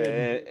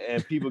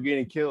 And people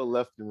getting killed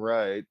left and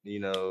right.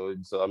 So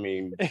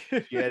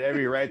she had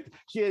every right.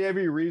 She had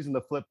every reason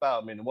to flip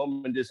out. The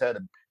woman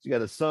she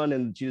got a son,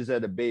 and she just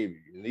had a baby.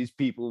 And these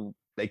people,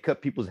 they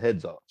cut people's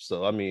heads off.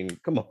 So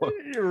come on.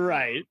 You're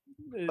right.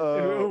 Who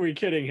are we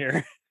kidding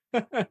here?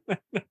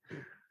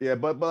 Yeah,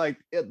 but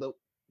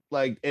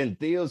and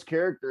Theo's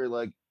character,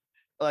 like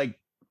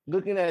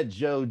looking at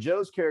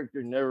Joe's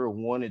character never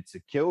wanted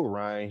to kill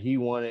Ryan. He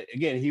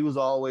was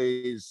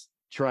always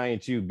trying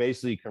to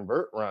basically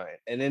convert Ryan.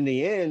 And in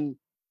the end,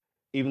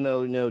 even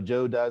though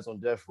Joe dies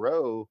on death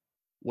row,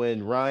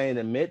 when Ryan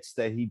admits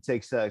that he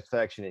takes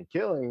satisfaction in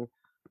killing,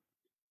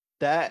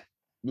 that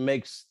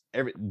makes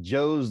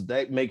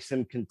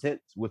him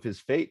content with his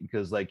fate,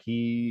 because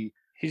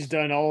he's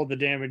done all the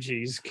damage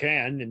he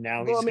can, and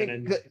now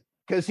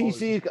because he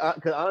sees,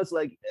 because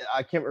honestly,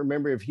 I can't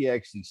remember if he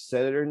actually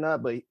said it or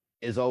not, but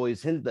is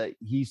always hinted that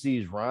he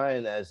sees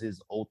Ryan as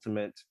his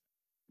ultimate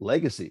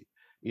legacy.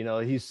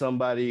 He's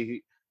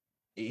somebody.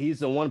 He's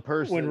the one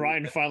person. When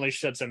Ryan finally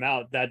shuts him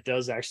out, that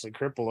does actually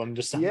cripple him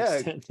to some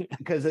extent.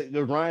 Because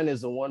Ryan is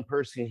the one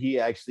person he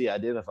actually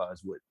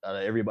identifies with out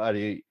of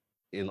everybody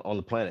on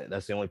the planet.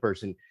 That's the only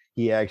person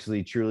he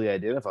actually truly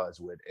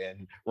identifies with,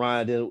 and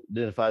Ryan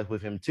identifies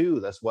with him too.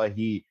 That's why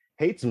he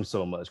hates him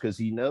so much, because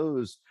he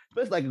knows.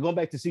 Especially like going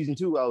back to season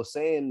 2, I was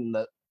saying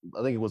that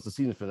I think it was the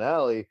season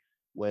finale,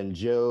 when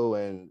Joe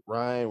and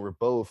Ryan were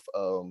both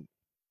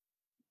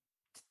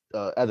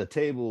at the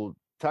table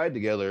tied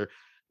together.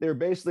 They're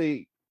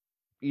basically,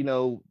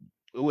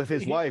 with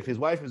his wife. His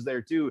wife was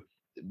there too.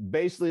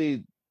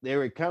 Basically, they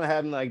were kind of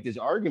having like this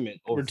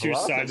argument over we're two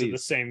sides of the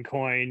same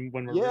coin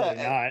when we're really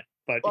not,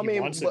 but he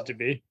wants it to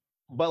be.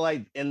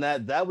 But in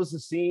that was the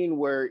scene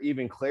where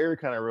even Claire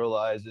kind of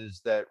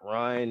realizes that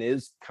Ryan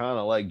is kind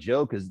of like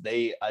Joe, because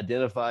they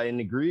identify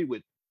and agree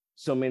with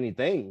so many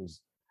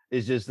things.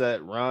 It's just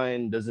that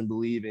Ryan doesn't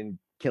believe in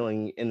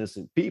killing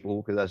innocent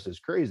people, because that's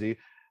just crazy.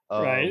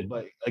 Right.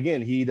 But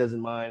again, he doesn't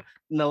mind.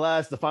 In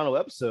the final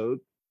episode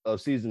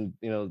of season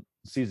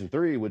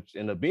 3, which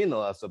ended up being the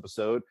last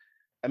episode,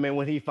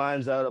 when he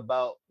finds out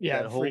about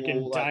that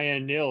freaking whole,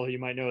 Diane Neal, you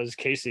might know as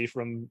Casey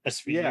from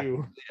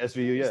SVU.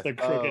 SVU, It's the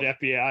crooked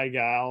FBI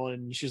gal,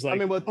 and she's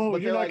like,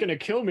 but you're not going to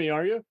kill me,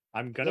 are you?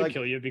 I'm going to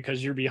kill you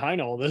because you're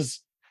behind all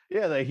this.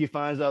 Yeah, he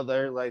finds out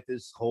there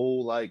this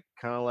whole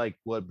kind of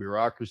what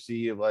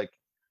bureaucracy of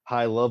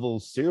high level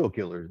serial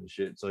killers and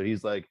shit. So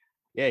he's like,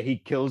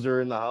 he kills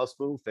her in the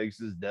hospital, fakes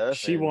his death.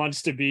 She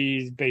wants to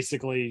be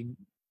basically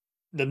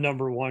the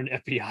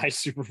 #1 FBI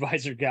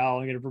supervisor gal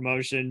and get a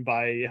promotion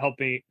by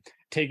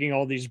taking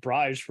all these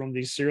bribes from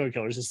these serial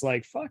killers. It's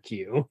like, fuck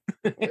you.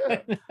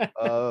 And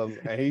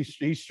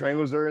he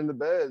strangles her in the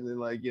bed,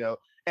 and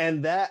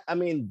and that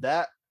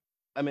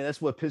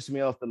that's what pissed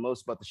me off the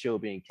most about the show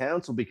being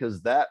canceled,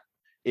 because that,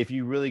 if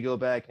you really go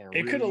back and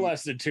it could have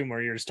lasted 2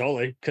 more years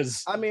totally,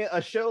 because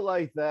a show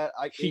like that,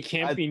 he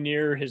can't be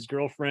near his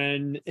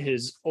girlfriend,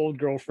 his old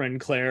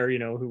girlfriend Claire,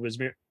 who was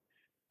who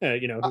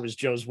was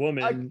Joe's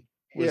woman,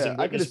 was in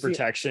witness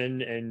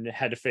protection and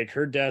had to fake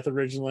her death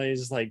originally.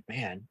 It's like,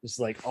 man, it's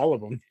like all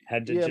of them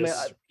had to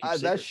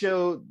that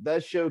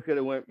show could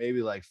have went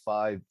maybe like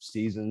 5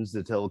 seasons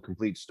to tell a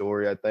complete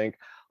story, I think,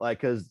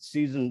 like, because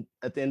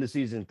at the end of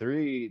season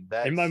 3,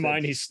 that in my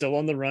mind he's still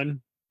on the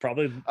run,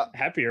 probably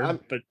happier,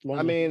 but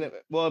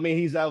lonely.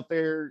 He's out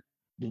there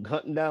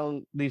hunting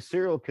down these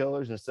serial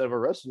killers. Instead of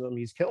arresting them,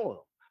 he's killing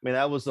them.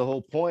 That was the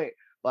whole point.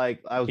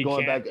 Like, I was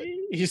going back.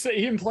 He said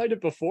he implied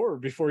it before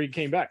he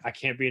came back. I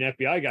can't be an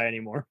FBI guy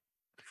anymore.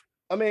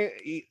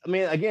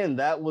 Again,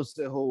 that was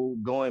the whole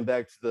going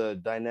back to the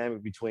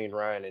dynamic between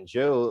Ryan and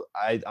Joe.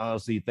 I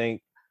honestly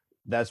think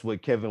that's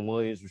what Kevin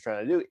Williams was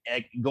trying to do.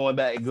 Going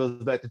back, it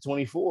goes back to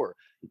 24.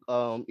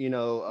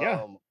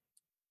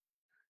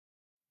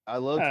 I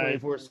love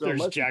 24 so there's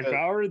much. Jack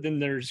Bauer, then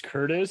there's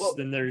Curtis,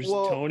 then there's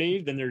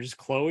Tony, then there's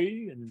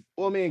Chloe, and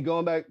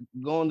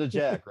going to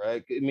Jack,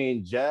 right?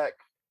 Jack.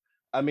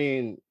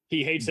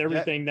 He hates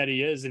everything that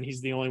he is, and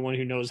he's the only one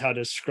who knows how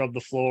to scrub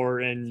the floor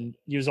and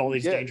use all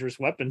these dangerous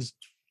weapons.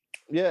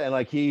 Yeah, and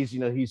like he's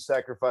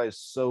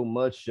sacrificed so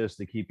much just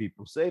to keep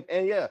people safe.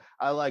 And yeah,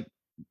 I like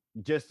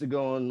just to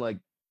go on like.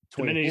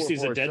 The minute he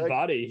sees a dead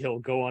body, he'll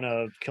go on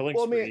a killing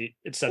spree.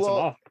 It sets him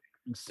off.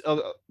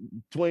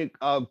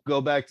 I'll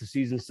go back to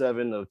season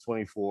 7 of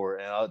 24,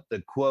 and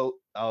the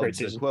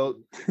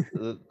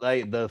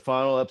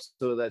final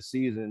episode of that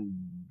season,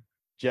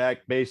 Jack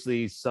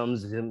basically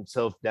sums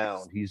himself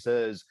down. He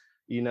says,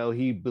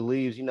 he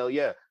believes,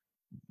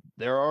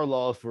 there are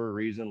laws for a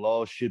reason.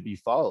 Laws should be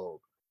followed,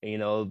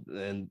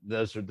 and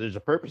there's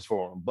a purpose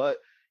for them. But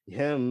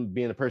him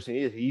being the person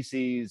he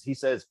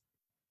says,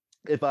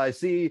 if I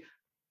see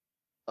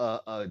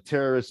a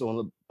terrorist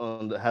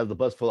have the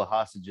bus full of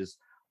hostages,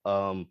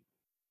 I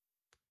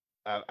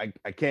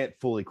can't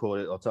fully quote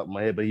it off the top of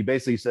my head, but he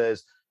basically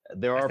says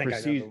there are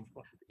procedures.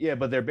 Yeah,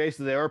 but there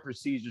are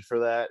procedures for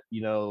that.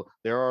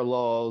 There are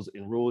laws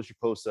and rules you're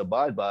supposed to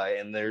abide by,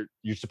 and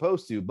you're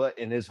supposed to. But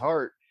in his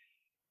heart,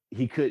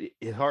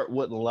 his heart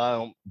wouldn't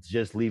allow him to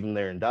just leave him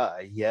there and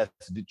die. He has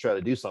to try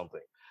to do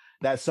something.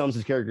 That sums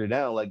his character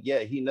down. Like, yeah,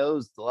 he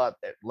knows a lot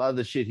of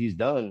the shit he's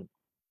done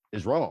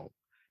is wrong.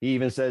 He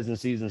even says in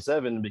season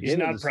 7, he's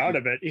not proud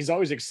of it. He's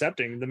always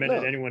accepting the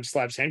minute anyone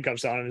slaps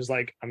handcuffs on him. Is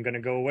like, I'm going to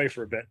go away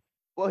for a bit.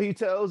 Well, he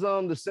tells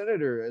the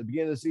senator at the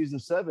beginning of season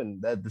 7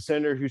 that the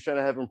senator who's trying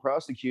to have him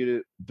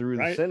prosecuted through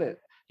the Senate,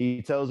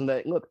 he tells him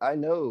that, look, I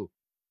know,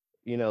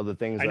 the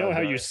things. I know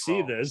how you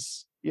see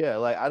this. Yeah,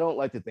 like, I don't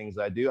like the things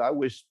I do. I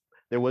wish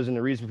there wasn't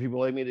a reason for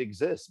people like me to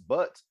exist,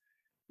 but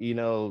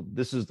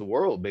this is the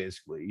world,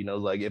 basically.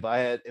 Like, if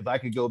I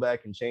could go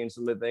back and change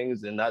some of the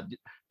things and not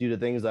do the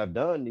things I've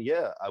done,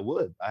 yeah, I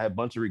would. I have a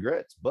bunch of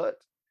regrets, but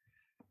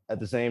at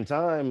the same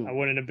time, I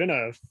wouldn't have been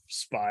a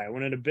spy. I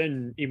wouldn't have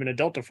been even a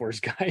Delta Force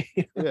guy.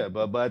 Yeah,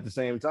 but at the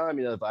same time,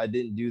 if I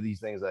didn't do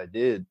these things I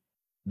did,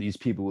 these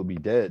people would be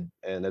dead.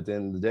 And at the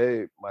end of the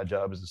day, my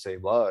job is to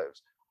save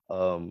lives.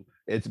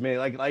 It's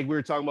like we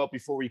were talking about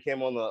before we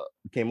came on the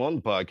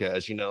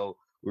podcast.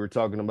 We were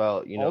talking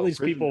about all these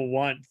people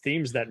want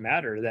themes that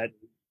matter, that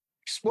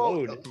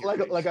explode.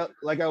 Well,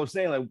 like I was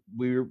saying, like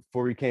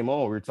before we came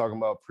on, we were talking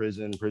about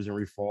prison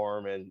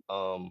reform, and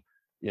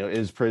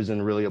is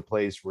prison really a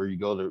place where you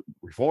go to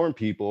reform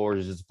people, or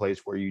is it a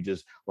place where you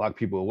just lock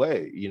people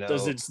away?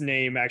 Does its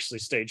name actually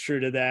stay true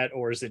to that,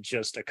 or is it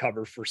just a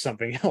cover for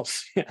something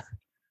else?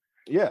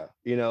 Yeah.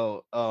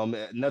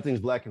 Nothing's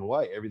black and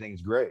white.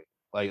 Everything's gray.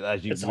 Like,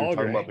 as you were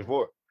talking about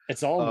before.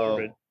 It's all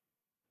morbid.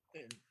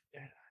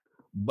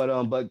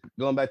 But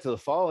going back to the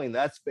following,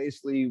 that's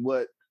basically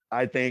what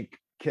I think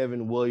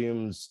Kevin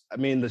Williams.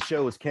 The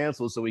show is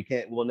canceled, so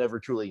we'll never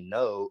truly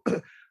know.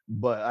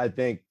 But I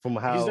think from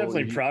how he's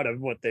definitely proud of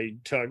what they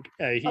took.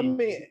 He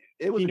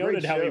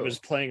noted how he was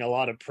playing a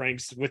lot of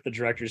pranks with the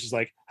directors. He's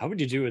like, how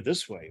would you do it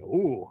this way?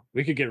 Ooh,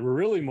 we could get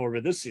really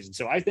morbid this season.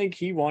 So I think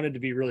he wanted to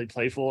be really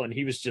playful, and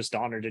he was just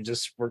honored to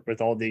just work with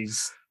all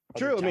these.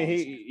 True.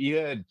 You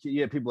had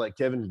people like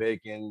Kevin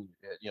Bacon,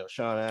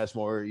 Sean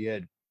Ashmore. You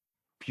had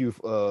Pugh.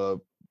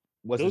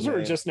 Those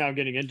are just now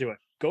getting into it.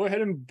 Go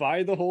ahead and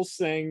buy the whole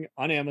thing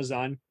on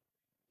Amazon.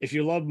 If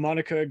you love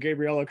Monica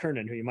Gabriella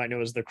Kernan, who you might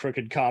know as the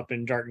crooked cop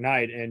in Dark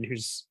Knight, and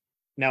who's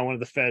now one of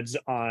the feds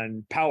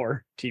on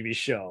Power TV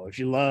show. If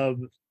you love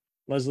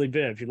Leslie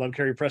Bibb, if you love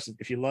Carrie Preston,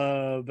 if you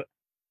love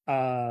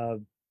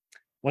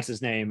what's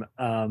his name?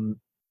 I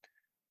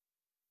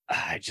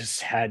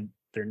just had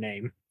their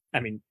name.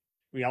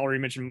 We already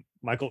mentioned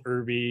Michael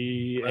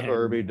Irby.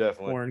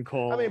 Definitely. Warren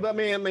Cole.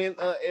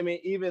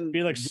 Even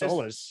Felix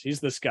Solis. He's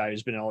this guy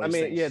who's been all these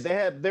things. Yeah,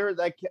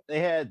 they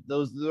had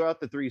those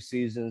throughout the 3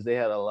 seasons. They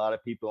had a lot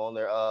of people on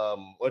there.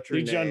 What's her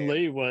name? Jun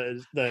Lee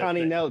was the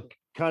Connie Nell.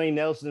 Connie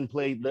Nelson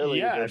played Lily.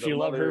 Yeah, if you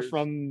love her mother's-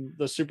 from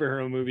the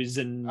superhero movies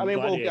and I mean,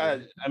 well, Gladiator.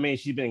 God, I mean,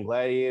 she's been in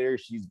Gladiator.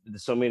 She's in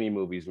so many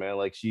movies, man.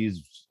 Like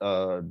she's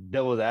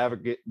Devil's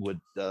Advocate with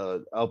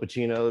Al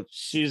Pacino.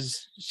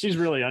 She's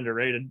really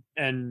underrated.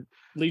 And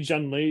Lee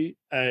Jun Lee,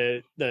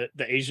 the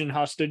Asian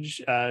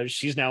hostage,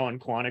 she's now on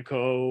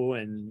Quantico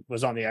and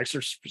was on the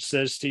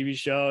Exorcist TV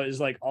show.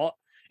 Is like all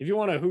if you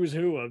want a who's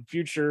who of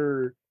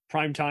future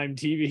primetime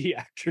TV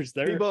actors,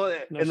 there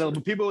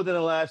People within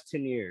the last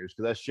 10 years,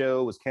 because that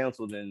show was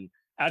canceled in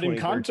Adam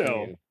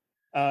 2013.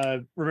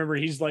 Kanto. Remember,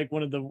 he's like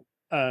one of the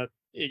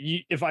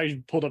if I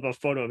pulled up a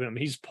photo of him,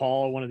 he's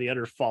Paul, one of the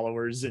other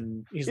followers,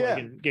 and he's like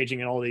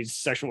engaging in all these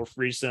sexual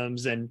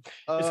threesomes, and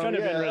it's kind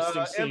of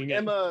interesting seeing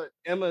Emma.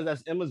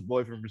 That's Emma's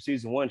boyfriend from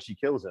season 1. She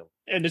kills him,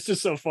 and it's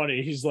just so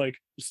funny. He's like,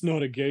 it's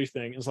not a gay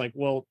thing. It's like,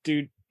 well,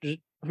 dude,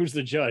 who's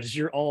the judge?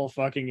 You're all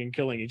fucking and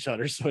killing each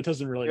other, so it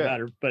doesn't really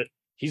matter. But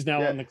he's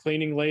now on The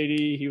Cleaning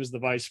Lady. He was the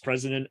vice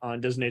president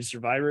on Designated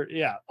Survivor.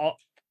 Yeah,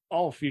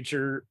 all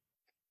future,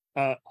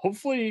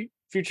 hopefully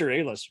future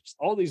A-listers.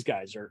 All these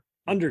guys are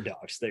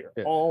underdogs. They are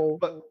all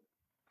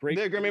great.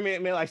 They're great. I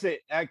mean, like I say,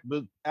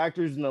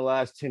 actors in the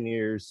last 10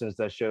 years since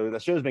that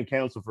show's been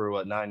canceled for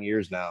what, 9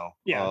 years now.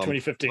 Yeah,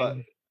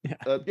 2015.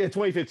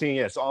 2015.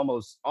 Yes,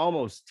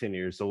 almost 10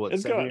 years. So what?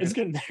 It's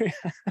getting there.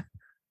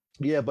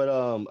 Yeah, but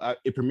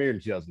it premiered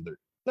in 2013.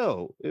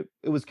 No, it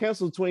was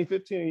canceled in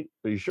 2015.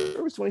 Are you sure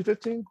it was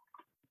 2015?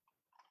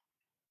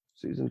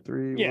 Season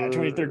 3. Yeah,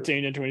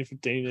 2013 and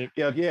 2015.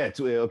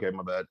 Okay,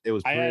 my bad. It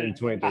was premiered in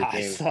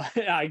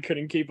 2013. I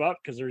couldn't keep up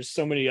because there's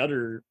so many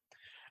other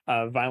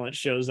violent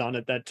shows on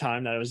at that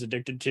time that I was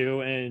addicted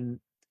to, and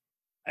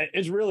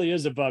it really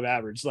is above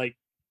average. Like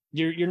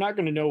you're not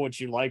going to know what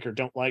you like or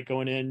don't like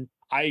going in.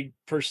 I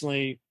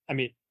personally, I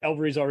mean,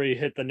 Elvery's already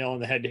hit the nail on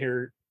the head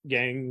here,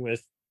 gang,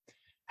 with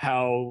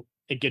how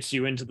it gets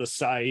you into the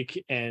psych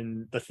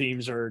and the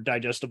themes are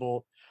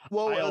digestible.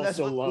 Well, I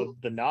also love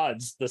the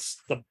nods.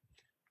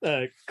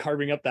 The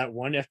carving up that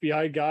one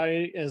FBI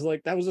guy is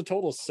like, that was a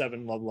total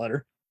 7 love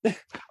letter.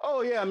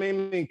 Oh yeah, I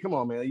mean, come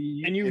on, man.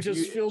 You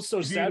feel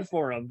so sad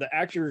for him. The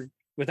actor,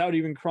 without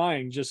even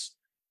crying, just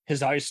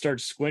his eyes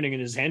start squinting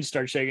and his hands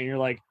start shaking. You're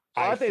like,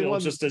 I feel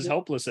just as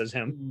helpless as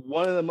him.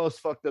 One of the most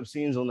fucked up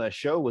scenes on that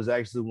show was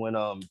actually when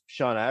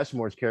Sean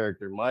Ashmore's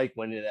character Mike,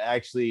 when it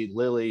actually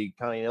Lily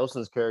Connie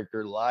Nelson's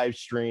character live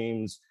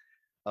streams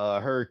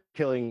her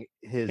killing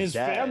his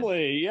dad.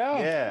 Family.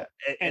 Yeah.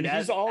 And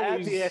he's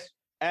always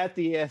at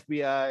the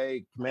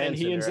FBI command and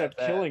he center ends up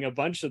killing a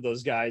bunch of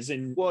those guys.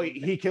 And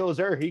he kills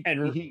her.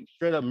 He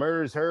straight up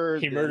murders her.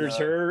 He murders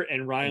her,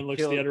 and Ryan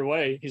looks the other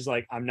way. He's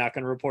like, I'm not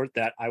going to report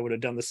that. I would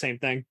have done the same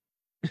thing.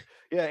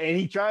 Yeah, and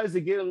he tries to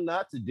get him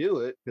not to do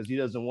it because he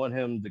doesn't want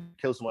him to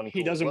kill someone.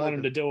 He doesn't want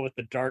him to deal with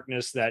the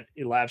darkness that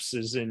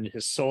elapses in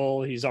his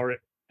soul. He's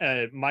already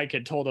Mike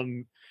had told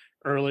him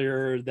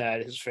earlier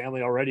that his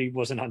family already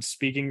wasn't on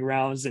speaking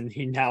grounds, and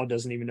he now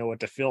doesn't even know what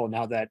to feel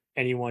now that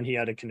anyone he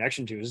had a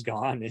connection to is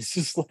gone. It's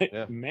just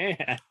like,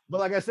 man. But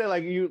like I said,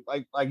 like you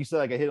said,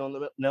 like I hit on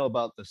the nail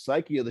about the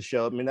psyche of the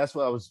show. I mean, that's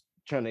what I was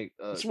trying to.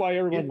 That's why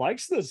everyone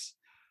likes this.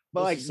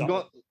 But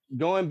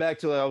going back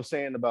to what I was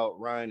saying about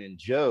Ryan and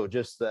Joe,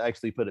 just to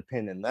actually put a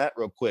pin in that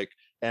real quick,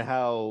 and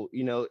how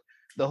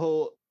the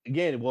whole,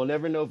 again, we'll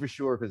never know for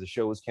sure because the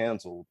show was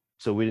canceled,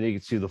 so we didn't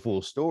get to see the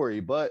full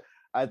story. But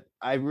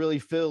I really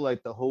feel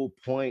like the whole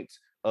point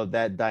of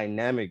that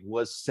dynamic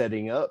was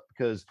setting up,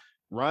 because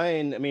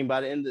Ryan, I mean,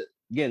 by the end of,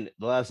 again,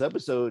 the last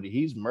episode,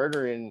 he's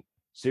murdering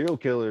serial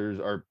killers,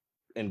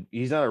 and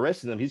he's not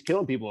arresting them. He's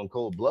killing people in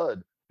cold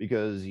blood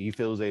because he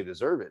feels they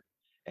deserve it.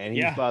 And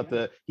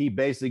he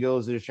basically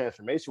goes to the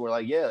transformation where,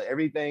 like,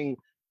 everything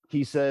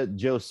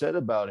Joe said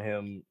about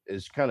him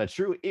is kind of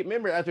true.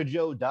 Remember, after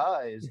Joe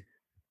dies,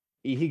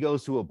 he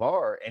goes to a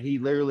bar and he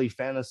literally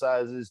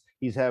fantasizes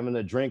he's having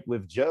a drink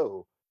with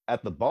Joe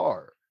at the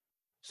bar.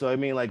 So I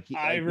mean, like,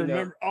 I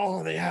remember.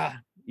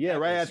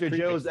 Right after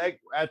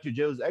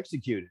Joe's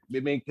executed. I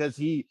mean, because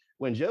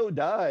when Joe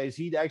dies,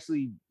 he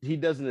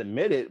doesn't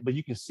admit it, but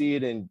you can see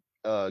it in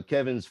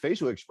Kevin's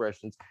facial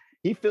expressions.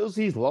 He feels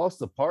he's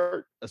lost a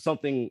part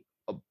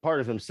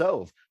of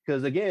himself.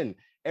 Because again,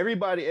 every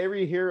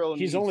hero,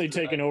 he's only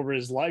taken over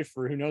his life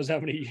for who knows how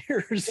many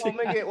years. Well,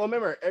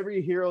 remember,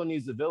 every hero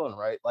needs a villain,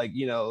 right? Like,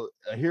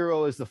 a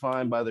hero is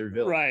defined by their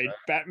villain. Right.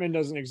 Batman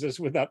doesn't exist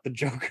without the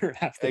Joker.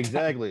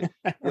 Exactly.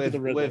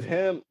 with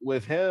him,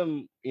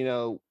 he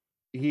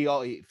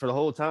for the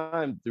whole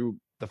time through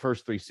the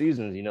first 3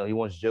 seasons, he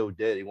wants Joe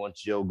dead. He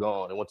wants Joe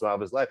gone. He wants him out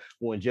of his life.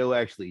 When Joe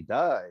actually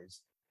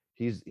dies,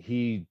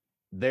 he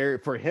there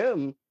for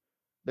him.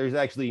 There's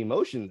actually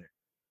emotion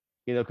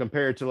there,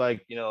 compared to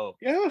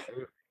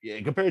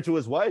compared to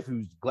his wife,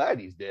 who's glad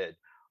he's dead.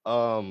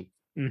 But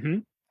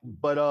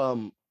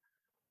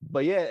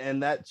yeah,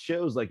 and that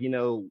shows, like,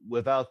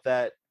 without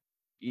that,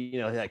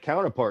 that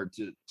counterpart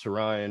to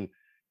Ryan,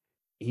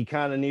 he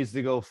kind of needs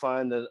to go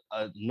find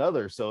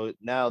another. So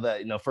now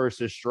that, first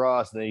there's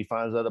Strauss, and then he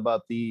finds out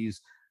about these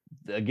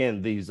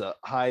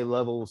high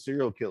level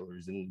serial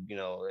killers and,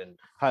 and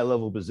high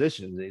level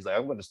positions. And he's like,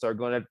 I'm going to start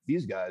going after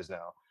these guys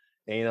now.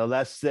 And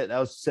that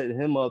was setting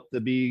him up to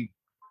be,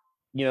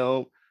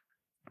 again,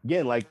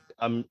 like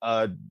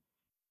the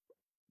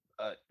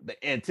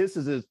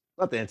antithesis,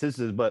 not the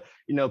antithesis, but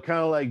kind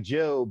of like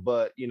Joe,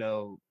 but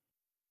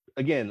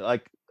again,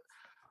 like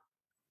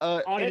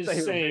on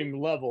his same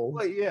level.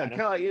 Well, yeah,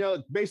 kind of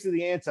like, basically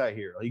the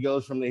anti-hero. He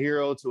goes from the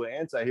hero to an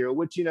anti-hero,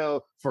 which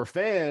for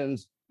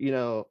fans, he's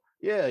going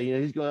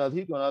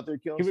out there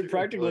killing. He would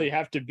practically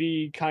have to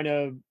be kind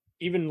of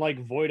even like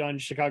Voight on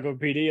Chicago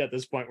PD at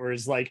this point, where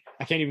it's like,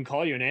 I can't even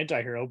call you an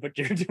anti-hero, but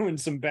you're doing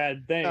some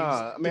bad things.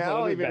 I mean, I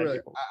don't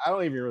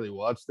even really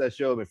watch that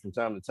show, but from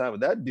time to time,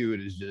 but that dude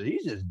he's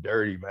just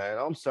dirty, man.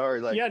 I'm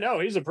sorry. Like, yeah, no,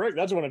 he's a prick.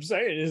 That's what I'm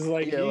saying. Is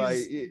like,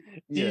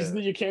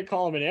 you can't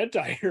call him an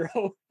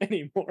anti-hero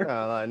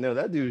anymore. No,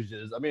 that dude's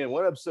just, I mean,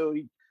 one episode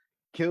he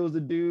kills the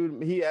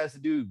dude. He has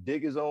to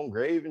dig his own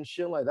grave and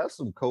shit. Like, that's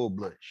some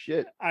cold-blooded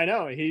shit. I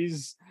know.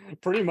 He's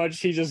pretty much,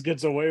 he just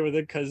gets away with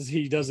it because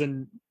he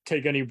doesn't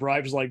take any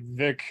bribes like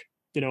Vic,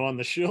 on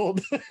the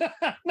Shield.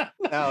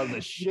 Now the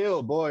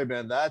Shield, boy,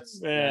 man,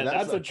 that's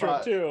a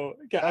trip too.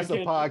 That's a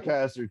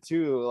podcaster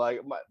too.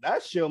 Like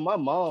that show, my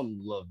mom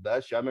loved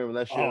that show. I remember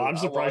that show. Oh, I'm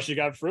surprised she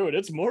got through it.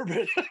 It's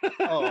morbid.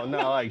 Oh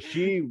no, like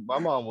my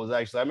mom was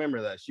actually. I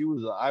remember that she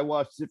was. I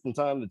watched it from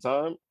time to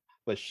time,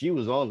 but she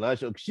was on that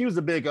show. She was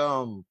a big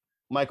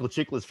Michael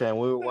Chiklis fan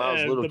when I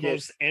was a little kid. The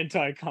most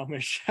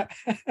anti-comic.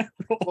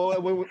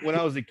 Well, when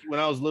I was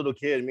a little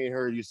kid, me and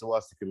her used to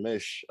watch the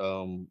commish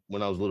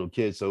when I was a little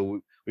kid.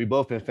 So we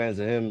both been fans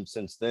of him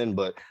since then.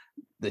 But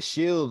the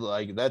Shield,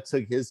 like that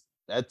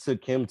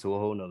took him to a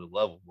whole nother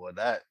level, boy.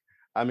 That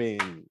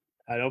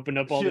opened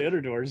up all the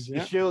other doors. Yeah.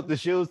 The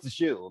Shield's the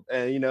Shield,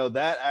 and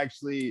that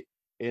actually.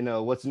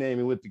 What's the name?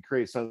 He went to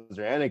create Sons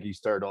of Anarchy,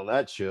 started on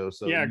that show.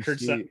 So yeah,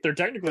 they're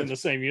technically in the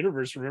same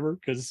universe, remember?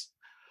 Because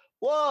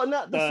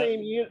not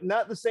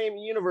the same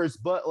universe,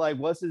 but like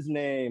what's his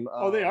name?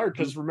 They are,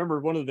 because remember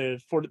one of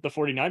the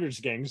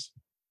 49ers gangs.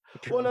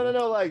 Well,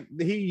 no, like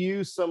he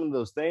used some of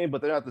those things,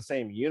 but they're not the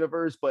same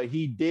universe. But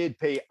he did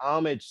pay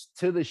homage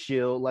to the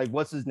Shield. Like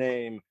what's his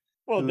name?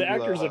 Well, the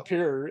actors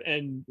appear,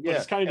 and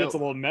it kind of gets a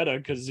little meta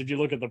because if you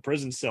look at the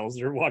prison cells,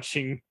 they're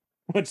watching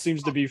what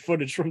seems to be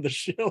footage from the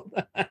Shield.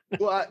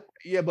 But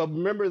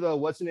remember though,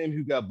 what's the name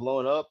who got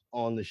blown up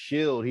on the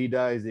Shield? He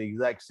dies the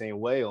exact same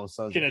way on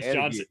Sons of Anarchy.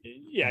 Johnson.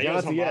 Yeah, he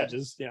has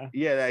homages.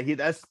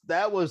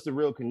 That was the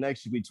real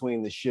connection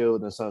between the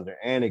Shield and Sons of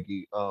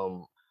Anarchy.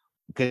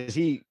 Because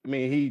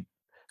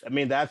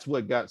that's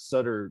what got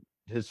Sutter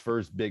his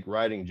first big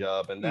writing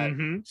job, and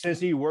that since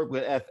he worked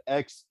with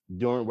FX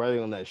during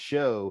writing on that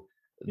show.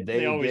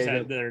 They always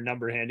had their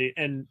number handy.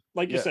 And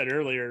like you said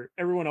earlier,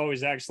 everyone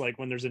always acts like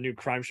when there's a new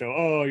crime show,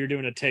 oh, you're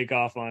doing a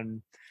takeoff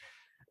on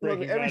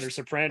Breaking Bad or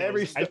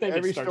Sopranos. I think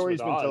every story's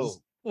been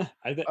told.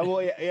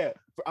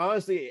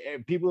 Honestly,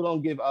 people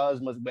don't give Oz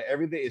much, but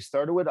it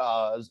started with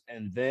Oz,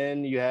 and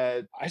then you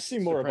had. I see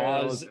more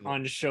Sopranos of Oz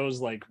on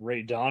shows like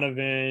Ray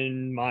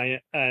Donovan,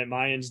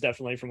 Mayans,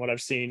 definitely from what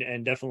I've seen,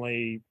 and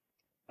definitely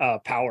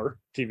Power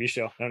TV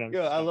show.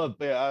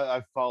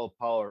 I follow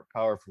Power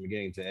from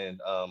beginning to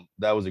end.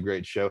 That was a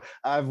great show.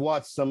 I've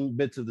watched some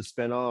bits of the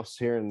spinoffs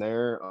here and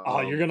there.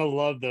 You're gonna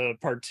love the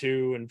part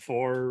 2 and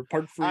 4.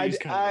 Part 3 is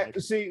kind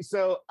of see.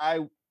 So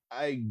I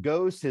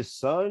Ghost his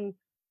son.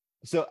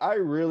 So I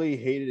really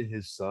hated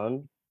his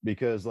son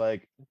because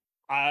like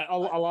a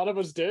lot of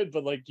us did,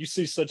 but like you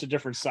see such a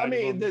different side. I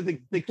mean,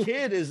 the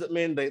kid is. I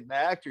mean, the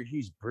actor,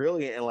 he's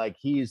brilliant, and like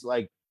he's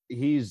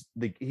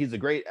a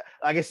great,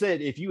 like I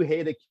said, if you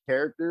hate a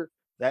character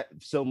that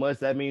so much,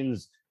 that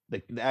means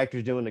the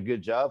actor's doing a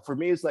good job. For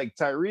me, it's like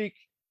Tyreek.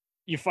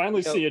 You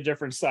finally see a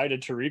different side of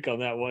Tariq on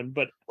that one,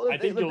 but I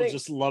think you'll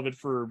just love it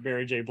for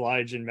Mary J.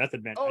 Blige and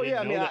Method Man. Oh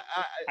yeah,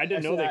 I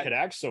didn't know they could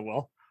act so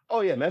well. Oh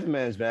yeah, Method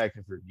Man's been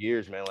acting for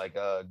years, man. Like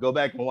go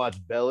back and watch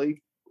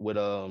Belly with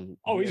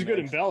he's good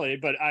in Belly,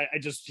 but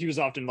he was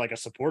often like a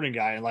supporting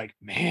guy, and like,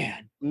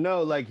 man.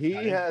 No, like he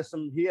has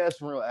some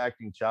real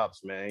acting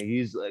chops, man.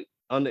 He's like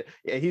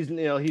he's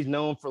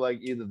known for like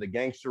either the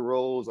gangster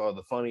roles or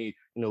the funny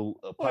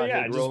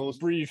roles. Just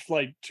brief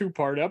like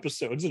 2-part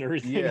episodes and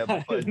everything. Yeah,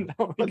 but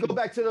go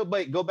back to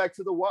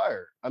the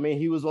Wire. I mean,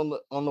 he was on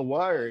the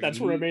Wire. That's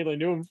where I mainly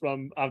knew him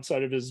from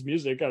outside of his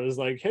music. I was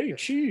like, hey,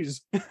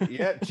 Cheese.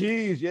 Yeah,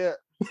 Cheese. Yeah.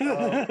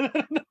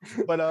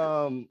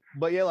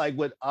 But yeah, like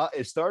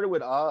it started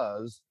with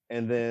Oz,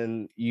 and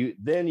then you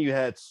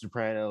had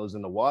Sopranos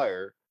and the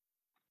Wire,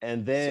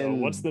 and then so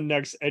what's the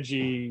next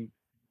edgy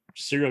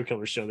serial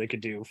killer show they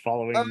could do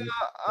following?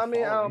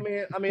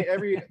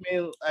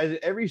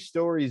 Every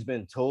story's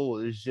been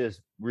told. It's just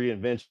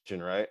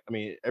reinvention, right? I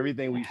mean,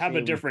 everything we have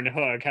a different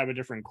hook, have a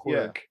different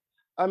quirk.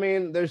 Yeah. I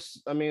mean,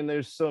 there's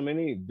so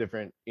many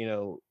different,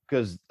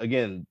 because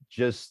again,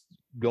 just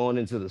going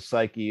into the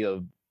psyche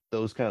of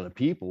those kind of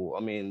people.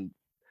 I mean,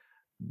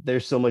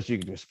 there's so much you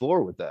can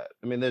explore with that.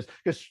 I mean,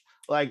 because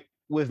like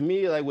with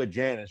me, like with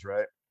Janice,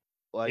 right?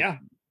 Like,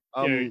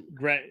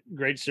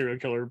 great serial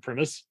killer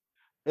premise.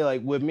 Yeah,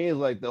 like with me,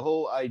 like the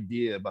whole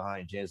idea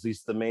behind Janice, at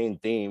least the main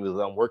theme that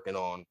I'm working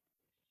on,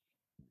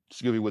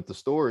 with the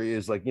story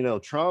is like,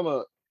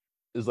 trauma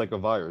is like a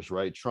virus,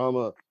 right?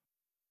 Trauma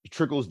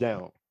trickles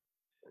down.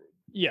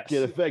 Yes.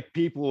 Can affect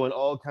people in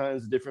all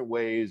kinds of different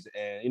ways.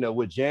 And, you know,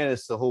 with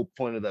Janice, the whole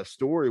point of that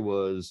story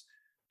was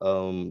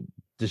to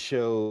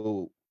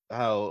show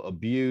how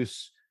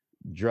abuse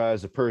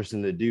drives a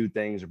person to do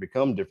things or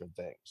become different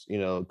things, you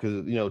know,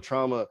 because, you know,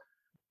 trauma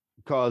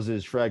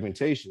causes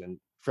fragmentation, and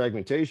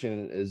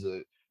fragmentation is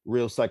a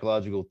real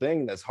psychological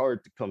thing that's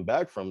hard to come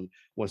back from.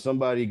 When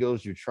somebody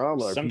goes through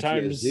trauma or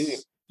Sometimes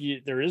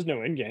PTSD, there is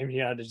no end game.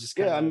 Yeah, to just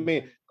I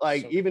mean,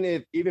 like even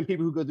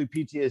people who go through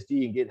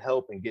PTSD and get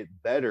help and get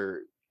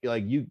better,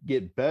 like you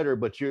get better,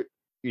 but you're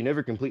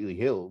never completely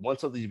healed.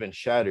 Once something's been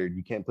shattered,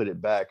 you can't put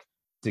it back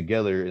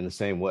together in the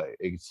same way.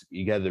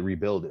 You got to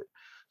rebuild it.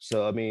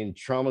 So I mean,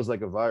 trauma is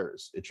like a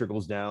virus. It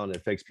trickles down, it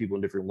affects people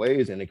in different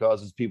ways, and it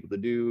causes people to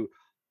do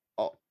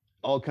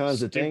all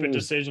kinds of stupid things,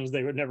 decisions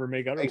they would never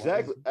make otherwise.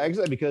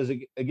 Exactly, because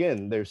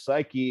again, their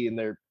psyche and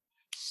their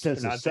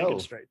sense of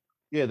self,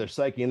 their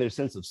psyche and their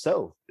sense of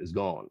self is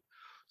gone.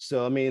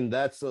 So I mean,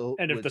 that's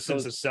and if the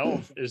sense of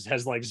self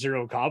has like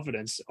zero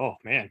confidence, oh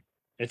man,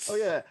 it's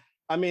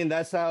I mean,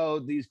 that's how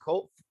these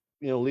cult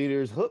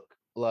leaders hook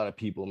a lot of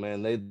people,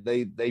 man. They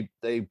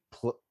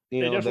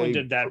definitely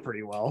did that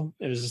pretty well.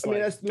 It was just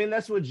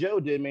that's what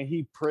Joe did, man.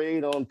 He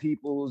preyed on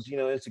people's,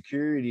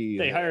 insecurity.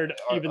 They hired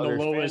even the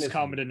lowest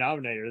common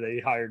denominator. They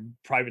hired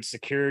private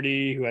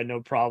security who had no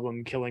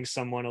problem killing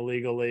someone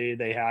illegally.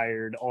 They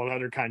hired all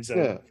other kinds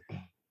of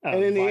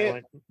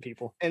violent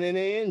people. And in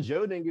the end,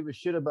 Joe didn't give a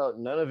shit about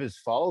none of his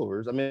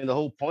followers. I mean, the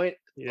whole point.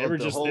 They were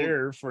just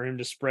there for him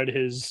to spread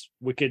his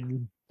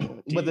wicked.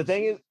 But the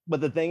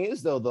thing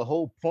is, though, the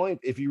whole point,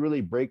 if you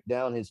really break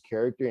down his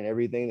character and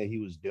everything that he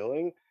was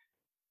doing.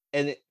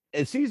 And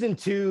in season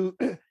 2,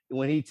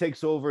 when he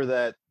takes over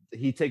that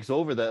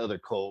other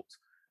cult,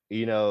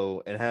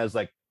 and has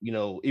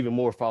even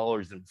more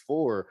followers than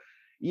before.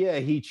 Yeah,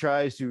 he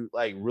tries to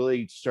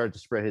really start to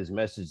spread his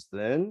message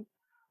then.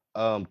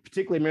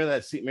 Particularly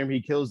remember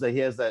he kills that he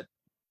has that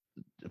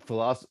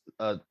philosophy,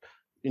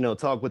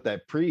 talk with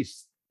that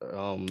priest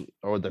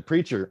or the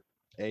preacher,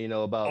 and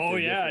about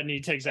and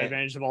he takes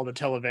advantage of all the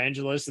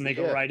televangelists, and they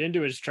go right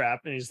into his trap,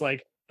 and he's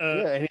like,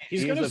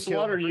 he's gonna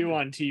slaughter you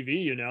on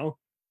TV,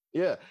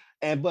 Yeah,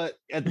 but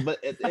at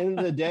the end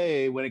of the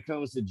day, when it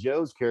comes to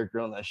Joe's character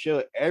on that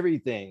show,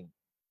 everything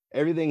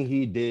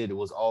he did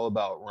was all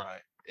about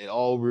Ryan. It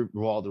all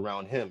revolved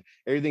around him.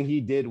 Everything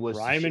he did was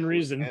rhyme and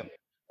reason.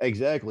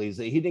 Exactly.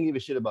 So he didn't give a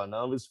shit about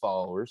none of his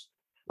followers.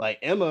 Like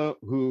Emma,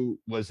 who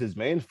was his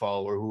main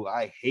follower, who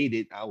I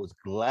hated. I was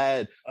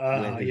glad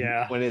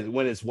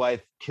when his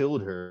wife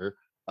killed her.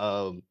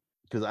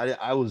 Because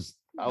I was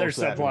there's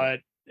a plot.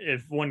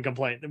 If one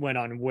complaint went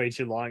on way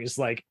too long, it's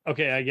like,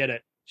 okay, I get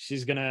it.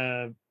 She's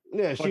gonna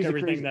fuck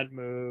everything that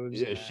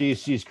moves. Yeah,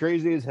 she's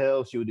crazy as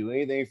hell. She would do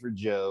anything for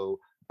Joe.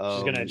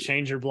 She's gonna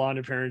change her blonde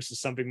appearance to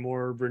something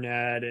more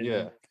brunette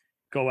and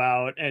go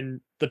out.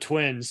 And the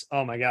twins,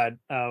 oh my god,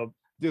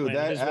 dude,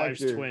 that his wife's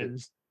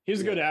twins.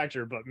 He's a good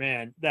actor, but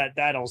man,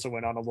 that also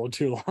went on a little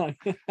too long.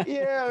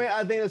 Yeah, I mean,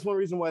 I think that's one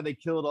reason why they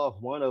killed off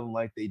one of them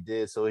like they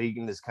did, so he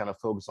can just kind of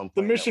focus on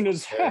the mission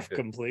is half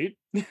complete.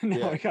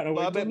 Now I gotta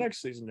wait till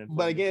next season.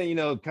 But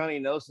again, Connie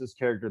Nelson's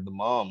character, the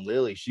mom,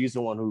 Lily, she's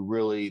the one who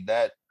really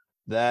that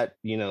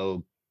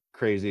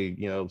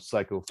crazy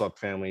psycho fuck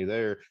family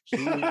there. She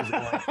was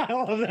I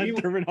love that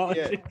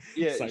terminology.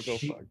 Psycho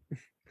fuck.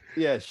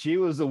 Yeah, she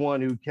was the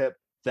one who kept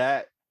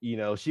that.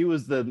 She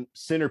was the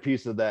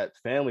centerpiece of that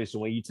family. So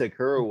when you take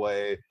her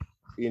away,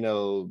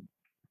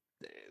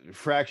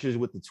 fractures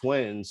with the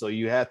twins. So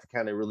you have to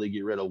kind of really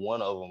get rid of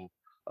one of them,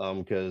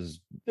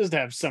 because just to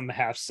have some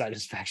half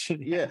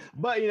satisfaction. Yeah,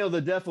 but the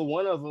death of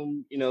one of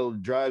them,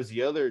 drives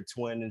the other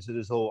twin into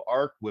this whole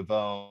arc with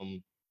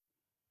Sean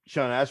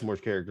Ashmore's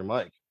character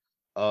Mike.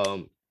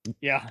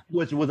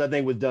 Which I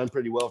think was done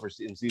pretty well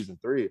in season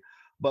 3.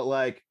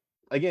 But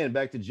again,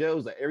 back to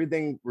Joe's,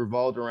 everything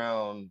revolved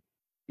around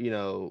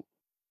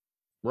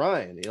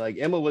Ryan.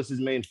 Emma was his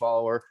main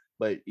follower,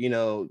 but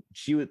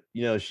she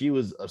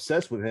was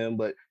obsessed with him.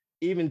 But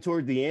even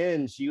toward the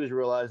end, she was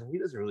realizing he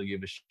doesn't really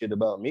give a shit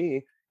about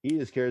me. He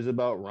just cares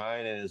about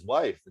Ryan and his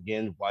wife.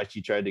 Again, why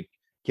she tried to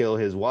kill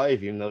his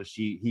wife, even though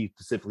he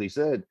specifically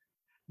said,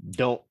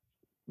 "Don't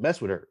mess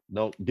with her.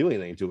 Don't do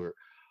anything to her."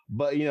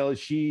 But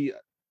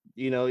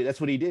that's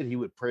what he did. He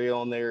would prey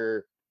on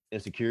their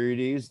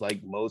insecurities,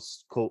 like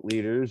most cult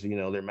leaders.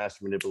 They're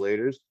master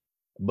manipulators.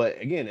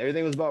 But again,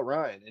 everything was about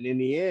Ryan. And in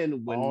the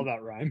end, all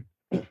about Ryan.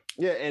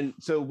 Yeah, and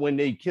so when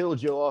they kill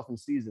Joe off in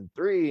season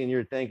 3, and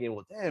you're thinking,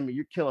 well, damn,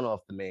 you're killing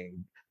off the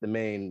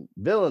main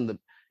villain,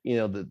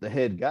 the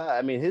head guy.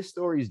 I mean, his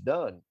story's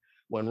done.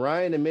 When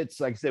Ryan admits,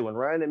 like I said,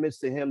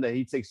 to him that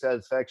he takes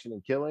satisfaction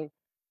in killing,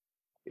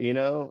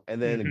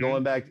 and then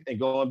going back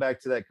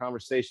to that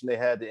conversation they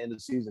had at the end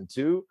of season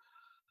 2,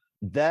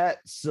 that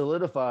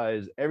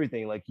solidifies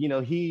everything.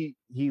 He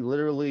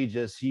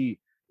literally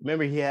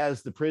remember he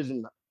has the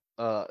prison.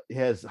 He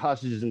has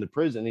hostages in the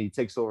prison. He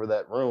takes over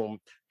that room,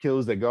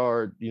 kills the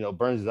guard,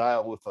 burns his eye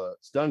out with a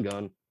stun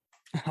gun.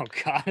 Oh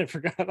God, I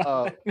forgot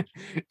about that.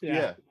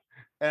 Yeah.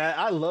 And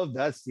I love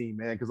that scene,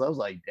 man, because I was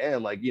like,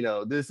 damn, like,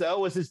 this that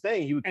was his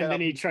thing. He would And cut then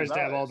out he people's tries to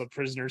have all eyes. the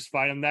prisoners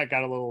fight him. That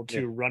got a little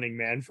too Running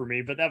Man for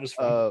me, but that was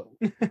fun.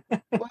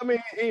 Well, I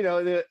mean,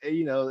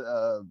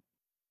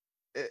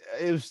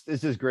 it's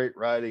just great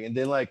writing. And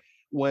then like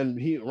when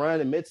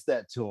Ryan admits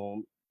that to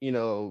him,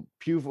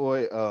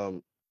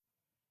 Pufoy,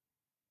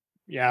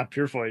 yeah,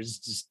 Purefoy is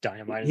just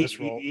dynamite in this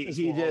role. This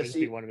will always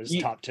be one of his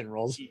top 10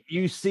 roles.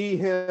 You see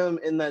him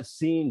in that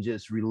scene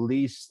just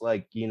release,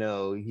 like, he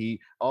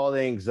all the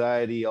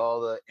anxiety,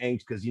 all the angst,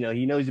 because he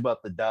knows he's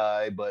about to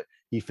die, but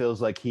he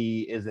feels like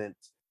he isn't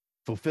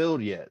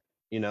fulfilled yet.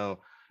 Yeah,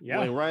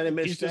 when Ryan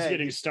admits he's just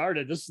getting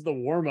started. This is the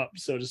warm up,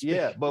 so to speak.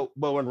 Yeah, but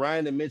when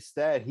Ryan admits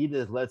that, he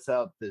just lets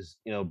out this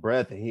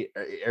breath, and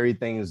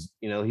everything's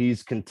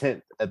he's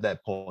content at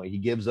that point. He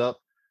gives up.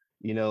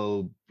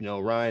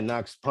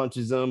 Ryan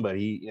punches him, but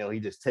he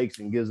just takes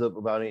and gives up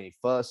without any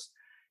fuss.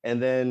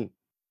 And then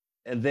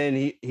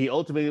he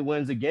ultimately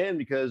wins again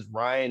because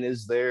Ryan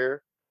is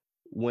there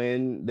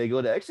when they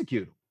go to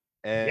execute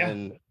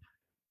him.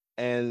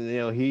 And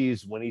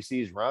when he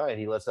sees Ryan,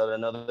 he lets out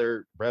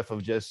another breath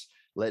of just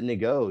letting it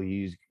go.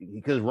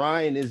 Because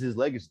Ryan is his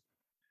legacy.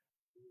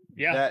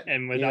 Yeah,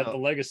 and without the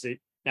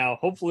legacy. Now,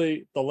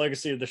 hopefully the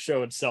legacy of the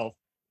show itself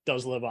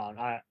does live on.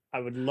 I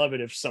would love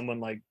it if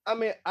someone like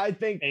I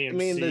think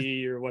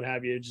AMC or what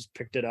have you just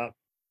picked it up.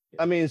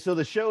 So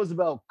the show is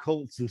about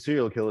cults and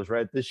serial killers,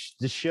 right?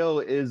 The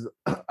show is,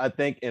 I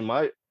think, in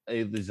my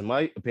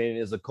opinion,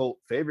 is a cult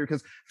favorite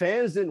because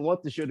fans didn't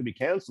want the show to be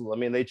canceled. I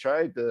mean, they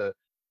tried to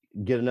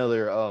get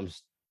another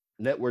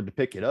network to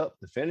pick it up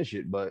to finish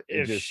it, but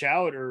if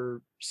Shout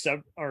or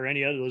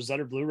any of those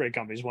other Blu-ray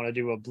companies want to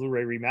do a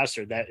Blu-ray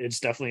remaster, that it's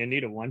definitely in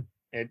need of one.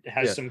 It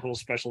has some cool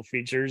special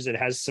features. It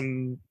has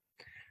some,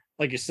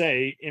 like you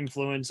say,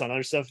 influence on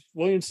other stuff.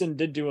 Williamson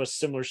did do a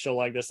similar show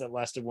like this that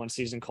lasted one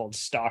season called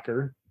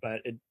Stalker,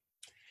 but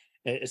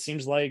it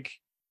seems like,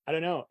 I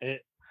don't know.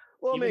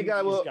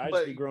 Guys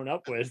we grown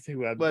up with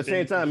who have. But at the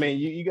same time, man,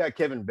 you got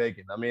Kevin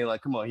Bacon. I mean,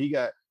 like, come on, you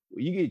get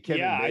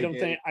Kevin. Yeah,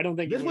 Bacon. I don't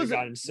think this he would have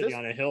gotten City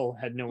on a Hill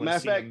had no one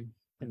seen him.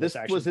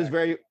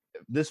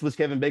 This was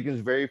Kevin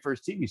Bacon's very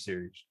first TV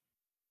series.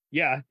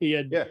 Yeah, he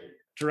had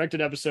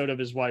directed episode of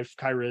his wife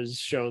Kyra's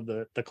show,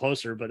 The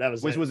Closer, but that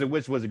was which was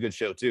a good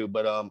show too.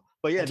 But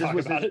yeah, this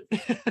was about it.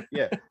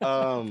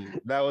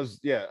 That was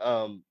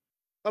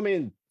I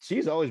mean,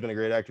 she's always been a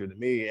great actor to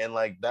me, and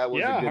like that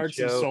was a good Hearts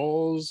show. and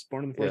Souls,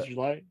 Born on the 4th of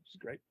July, it's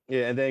great.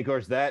 Yeah, and then of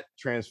course that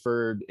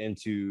transferred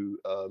into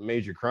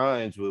Major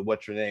Crimes with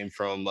what's her name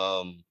from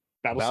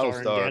Battlestar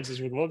and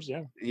Dances with Wolves.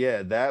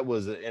 Yeah, that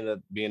was ended up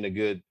being a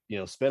good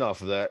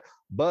spinoff of that.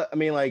 But I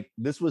mean, like,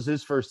 this was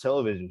his first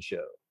television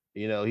show.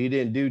 He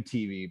didn't do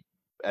TV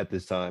at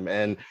this time,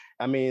 and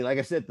I mean, like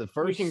I said, the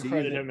first we can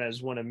credit him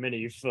as one of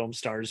many film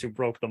stars who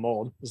broke the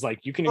mold. It's like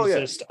you can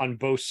exist on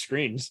both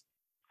screens.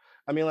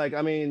 I mean, like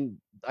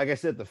I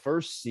said, the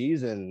first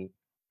season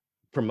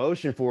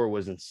promotion for it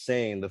was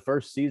insane. The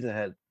first season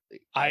had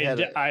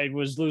I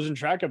was losing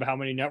track of how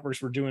many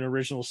networks were doing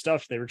original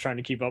stuff. They were trying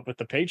to keep up with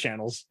the pay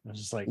channels. I was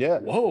just like,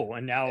 whoa.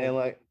 And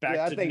now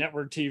back to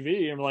network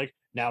TV. And like,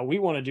 now we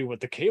want to do what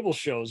the cable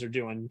shows are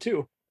doing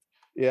too.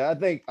 Yeah,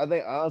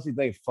 I honestly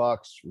think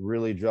Fox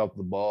really dropped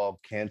the ball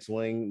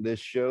canceling this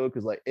show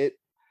because like it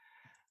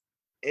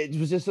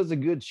was just such a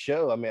good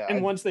show. I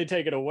mean, once they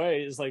take it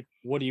away, it's like,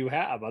 what do you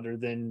have other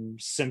than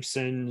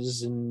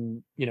Simpsons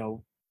and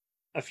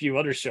a few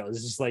other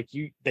shows? It's like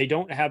they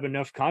don't have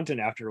enough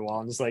content after a while,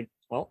 and it's like,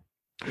 well,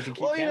 if you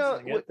keep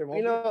canceling it, there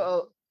won't be.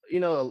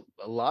 A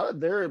lot of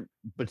their,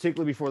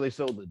 particularly before they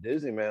sold to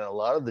Disney, man, a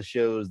lot of the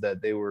shows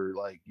that they were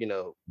like,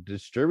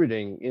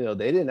 distributing,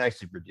 they didn't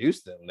actually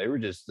produce them. They were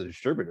just the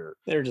distributor.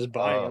 They were just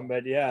buying them,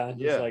 but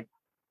like,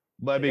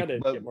 but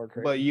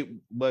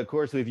of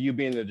course, with you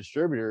being the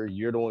distributor,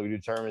 you're the one who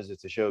determines if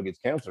the show gets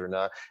canceled or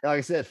not. And like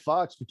I said,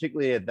 Fox,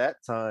 particularly at that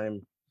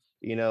time,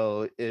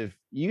 if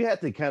you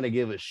had to kind of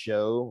give a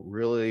show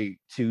really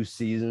 2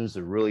 seasons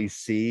to really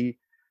see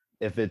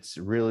if it's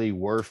really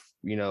worth,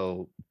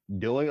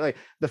 doing, like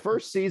the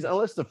first season,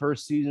 unless the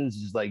first season is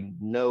just like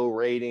no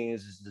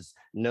ratings, it's just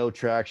no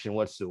traction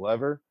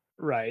whatsoever.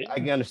 Right. I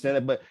can understand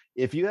it. But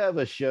if you have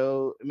a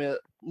show, I mean,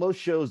 most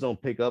shows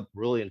don't pick up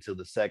really until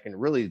the second,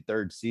 really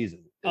third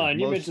season. And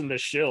you mentioned The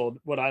Shield.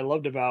 What I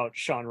loved about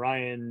Sean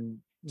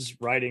Ryan's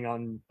writing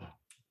on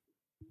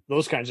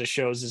those kinds of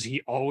shows is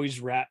he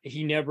always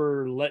he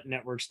never let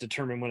networks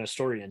determine when a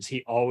story ends.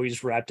 He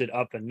always wrapped it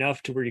up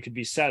enough to where you could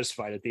be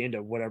satisfied at the end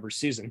of whatever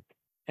season.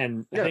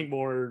 And I think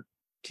more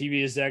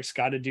TV execs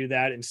got to do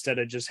that instead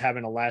of just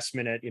having a last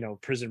minute,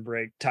 Prison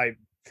Break type,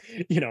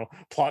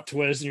 plot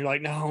twist. And you're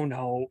like,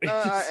 no.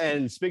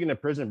 And speaking of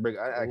Prison Break,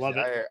 I love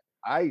it.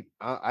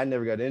 I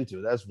never got into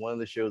it. That's one of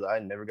the shows I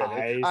never got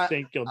into. I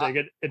think you'll dig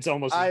it. It's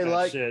almost as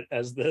bad shit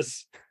as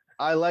this.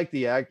 I like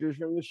the actors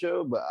from the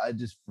show, but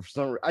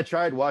I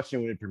tried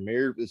watching when it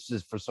premiered. It's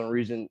just for some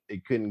reason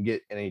it couldn't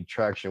get any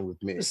traction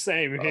with me.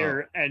 Same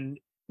here. And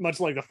much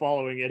like the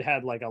following, it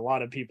had like a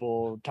lot of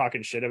people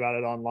talking shit about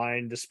it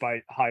online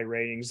despite high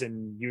ratings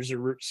and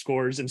user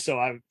scores. And so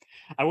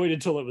I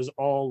waited till it was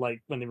all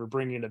like when they were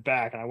bringing it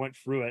back, and I went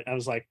through it. I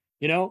was like,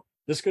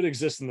 this could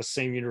exist in the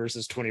same universe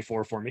as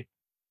 24 for me.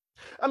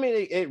 I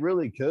mean, it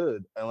really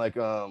could. And like,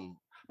 but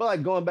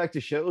like going back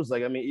to shows,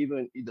 like, I mean,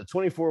 even the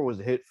 24 was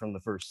a hit from the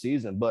first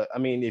season. But I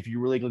mean, if you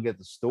really look at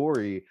the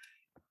story,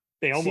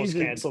 they almost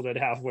canceled it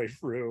halfway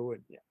through.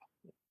 And yeah,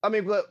 I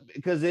mean, but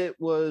because it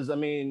was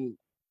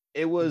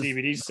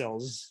DVD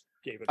sales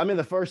gave it. I mean,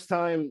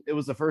 it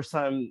was the first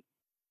time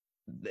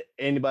that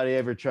anybody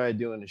ever tried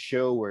doing a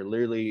show where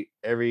literally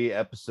every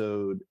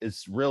episode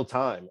is real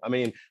time. I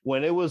mean,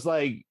 when it was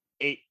like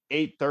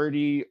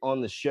 8:30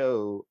 on the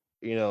show,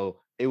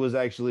 it was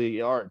actually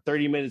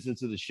 30 minutes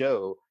into the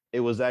show, it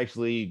was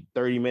actually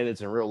 30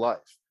 minutes in real life.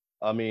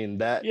 I mean,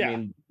 no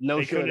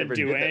they show couldn't ever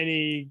do did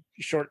any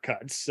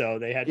shortcuts, so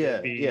they had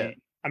to be. Yeah.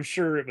 I'm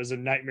sure it was a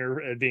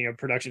nightmare being a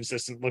production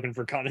assistant looking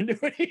for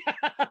continuity.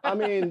 I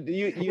mean,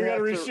 you got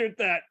to reshoot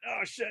that.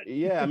 Oh shit.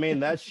 Yeah, I mean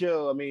that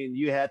show. I mean,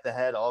 you had to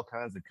have all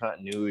kinds of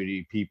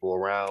continuity people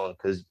around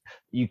because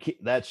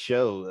that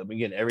show. I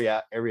mean, again,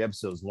 every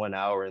episode is 1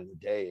 hour in the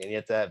day, and you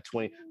have to have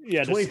 20.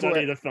 Yeah, to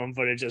study the film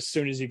footage as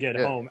soon as you get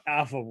home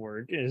after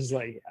work is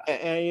like.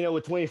 And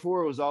with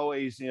 24, it was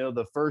always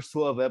the first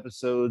 12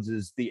 episodes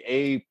is the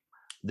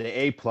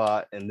A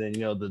plot, and then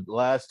the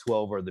last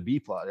 12 are the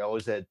B plot. They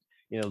always had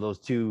those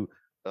two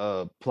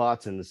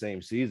plots in the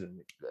same season,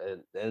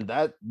 and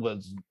that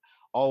was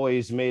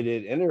always made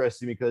it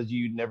interesting because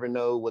you never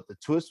know what the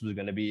twist was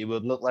going to be. It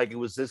would look like it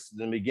was this in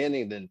the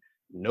beginning, then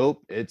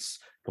nope, it's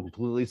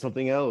completely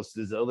something else.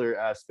 This other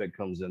aspect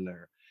comes in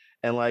there.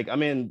 And like, I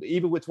mean,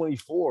 even with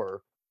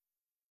 24,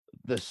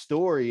 the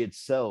story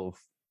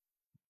itself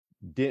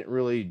didn't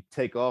really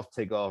take off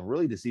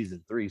really to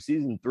season 3.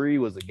 Season 3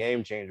 was a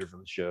game changer for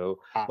the show.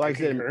 Like I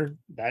said,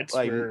 that's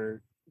like,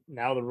 where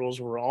now the rules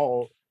were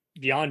all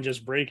beyond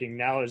just breaking.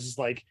 Now is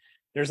like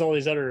there's all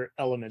these other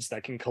elements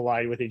that can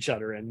collide with each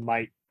other and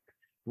might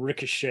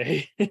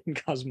ricochet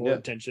and cause more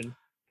attention.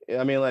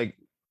 I mean, like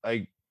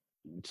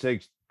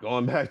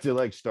going back to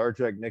like Star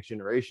Trek Next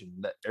Generation,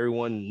 that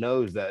everyone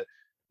knows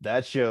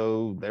that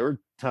show, there were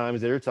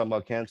times they were talking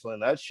about canceling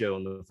that show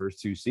in the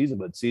first 2 seasons,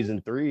 but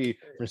season 3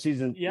 when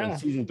season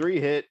 3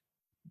 hit,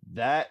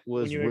 that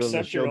was when you really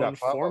accept your own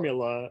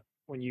formula,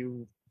 when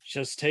you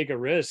just take a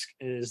risk,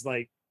 is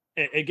like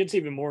it gets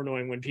even more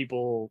annoying when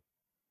people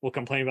will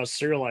complain about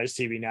serialized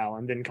TV now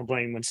and then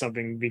complain when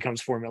something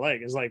becomes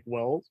formulaic. It's like,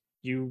 well,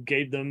 you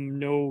gave them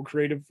no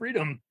creative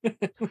freedom.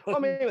 I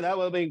mean, that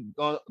would be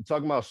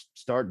talking about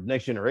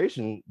Next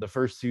Generation, the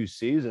first 2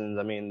 seasons.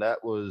 I mean,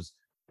 that was,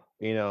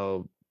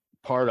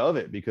 part of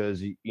it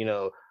because,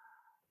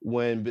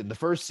 when the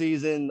first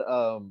season,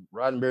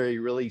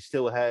 Roddenberry really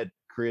still had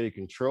creative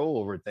control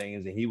over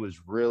things, and he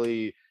was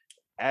really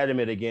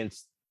adamant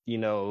against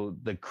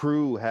the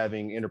crew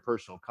having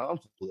interpersonal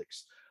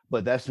conflicts,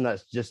 but that's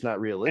not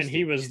realistic. And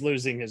he was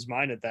losing his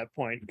mind at that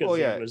point because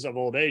he was of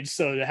old age.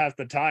 So half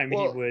the time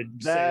he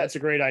would say that's a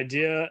great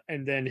idea,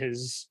 and then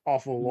his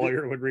awful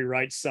lawyer would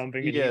rewrite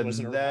something, and he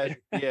wasn't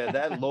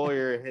that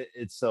lawyer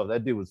itself,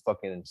 that dude was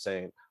fucking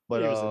insane.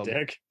 But he was a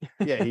dick.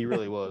 Yeah, he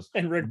really was.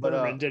 And Rick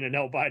Berman didn't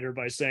help either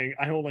by saying,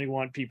 I only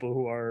want people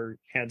who are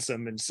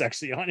handsome and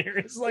sexy on here.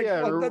 It's like,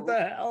 what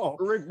the hell?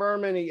 Rick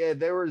Berman,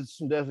 there was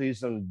definitely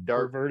some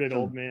dark, perverted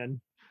old man.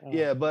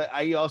 But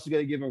I also got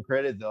to give him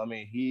credit, though. I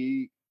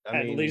mean,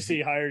 at least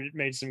he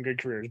made some good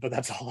careers, but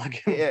that's all I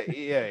give him.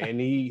 Yeah, and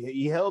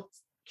he helped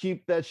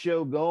keep that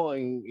show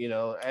going,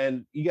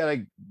 and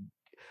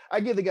I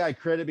give the guy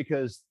credit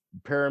because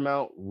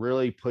Paramount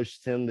really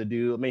pushed him to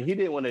do. I mean, he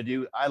didn't want to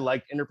do. I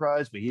liked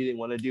Enterprise, but he didn't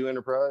want to do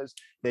Enterprise.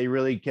 They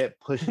really kept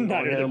pushing.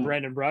 Neither did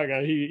Brandon Braga.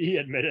 He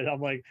admitted,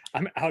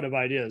 I'm out of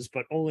ideas,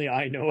 but only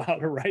I know how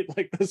to write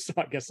like this. So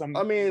I guess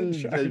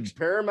the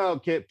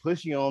Paramount kept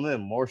pushing on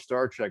them more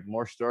Star Trek.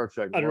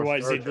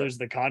 Otherwise, they'd lose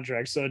the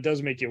contract. So it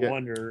does make you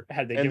wonder: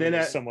 had they given it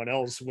to someone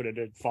else, would it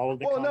have followed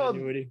the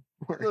continuity?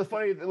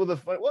 Enterprise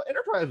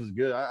was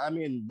good. I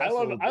mean, I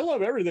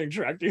love everything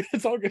Trek, dude.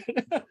 It's all good.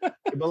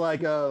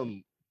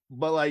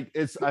 But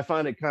I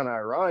find it kind of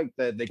ironic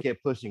that they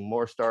kept pushing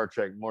more Star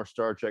Trek,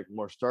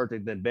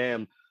 then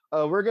bam,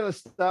 we're gonna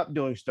stop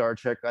doing Star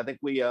Trek. I think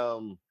we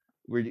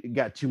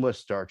got too much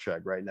Star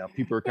Trek right now.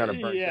 People are kind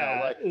of burnt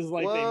out. It's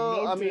like they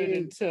milked it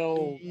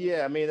until.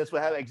 Yeah, I mean that's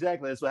what happens.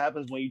 Exactly, that's what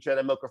happens when you try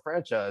to milk a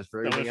franchise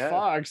for everything. With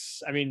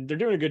Fox, I mean, they're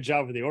doing a good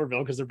job with the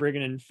Orville because they're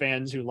bringing in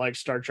fans who like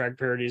Star Trek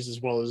parodies as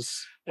well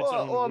as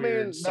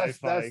weird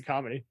sci-fi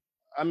comedy.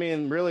 I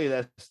mean, really,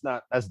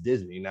 that's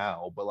Disney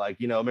now. But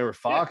remember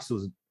Fox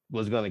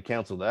was going to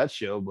cancel that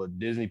show, but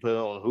Disney put it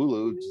on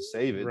Hulu to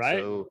save it. Right.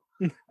 So,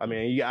 I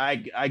mean,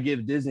 I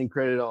give Disney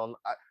credit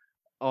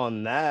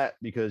on that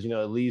because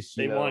at least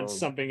they want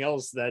something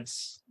else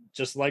that's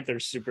just like their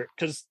super,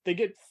 because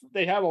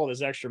they have all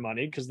this extra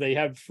money because they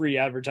have free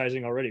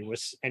advertising already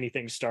with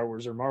anything Star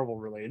Wars or Marvel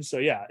related. So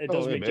yeah, it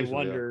does make you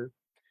wonder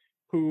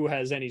who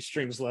has any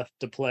strings left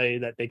to play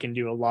that they can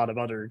do a lot of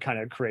other kind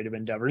of creative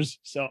endeavors.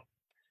 So.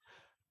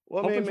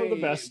 Well, hoping for the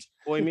best.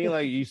 Well, I mean,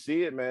 like you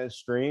see it, man.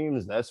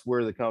 Streams. That's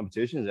where the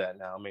competition's at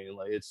now. I mean,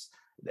 like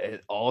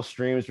all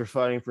streams are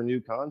fighting for new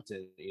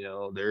content. You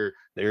know, they're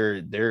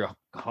We're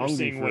hungry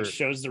seeing for what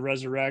shows to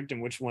resurrect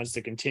and which ones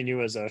to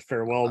continue as a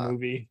farewell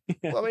movie.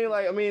 well,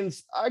 I mean,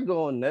 I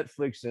go on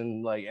Netflix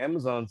and like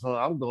Amazon. So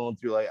I'm going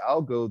through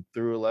I'll go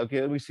through like,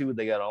 okay, let me see what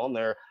they got on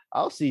there.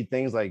 I'll see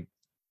things like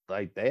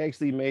they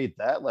actually made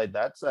that. Like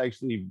that's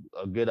actually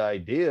a good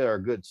idea or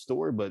a good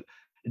story, but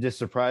it just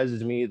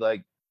surprises me,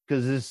 like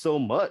because there's so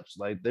much.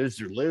 Like there's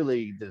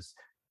literally this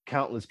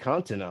countless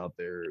content out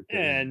there.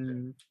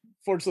 And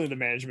fortunately, the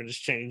management has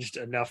changed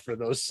enough for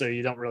those, so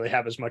you don't really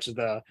have as much of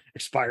the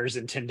expires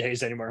in 10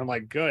 days anymore. I'm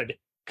like, good,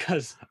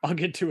 because I'll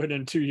get to it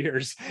in 2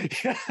 years.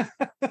 Yeah,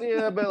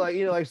 but like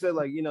like I said,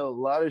 like a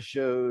lot of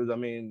shows. I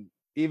mean,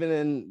 even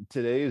in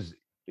today's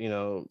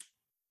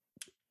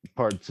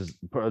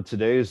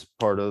today's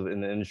part of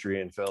in the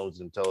industry in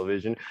films and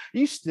television,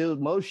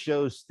 most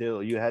shows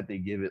still you had to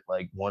give it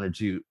like one or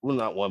two, well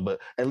not one, but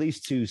at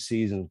least 2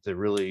 seasons to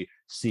really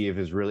see if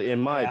it's really,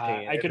 in my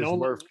opinion,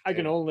 I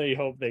can only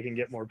hope they can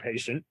get more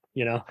patient,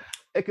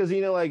 because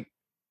they like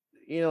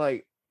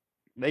a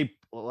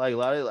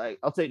lot of, like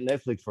I'll take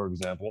Netflix for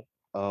example.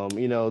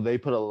 They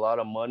put a lot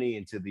of money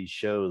into these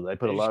shows. They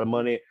put a lot of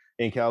money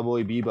in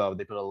Cowboy Bebop.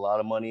 They put a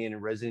lot of money in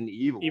Resident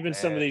Evil. Even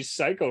some of these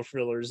psycho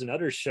thrillers and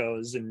other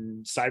shows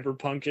and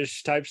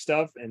cyberpunkish type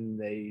stuff, and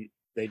they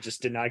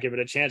just did not give it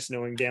a chance,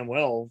 knowing damn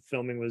well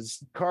filming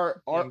was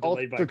Altered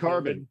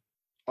Carbon.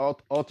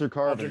 Altered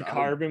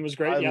Carbon was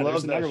great. I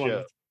love that another show. One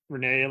with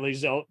Renee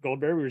Elise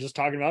Goldberg. We were just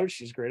talking about it.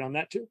 She's great on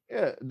that too.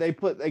 Yeah, they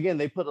put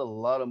a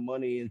lot of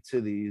money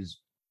into these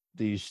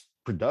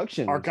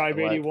productions. Archive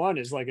 81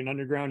 is like an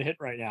underground hit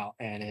right now,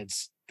 and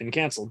it's been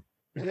canceled.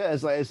 Yeah,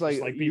 it's like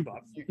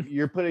Bebop.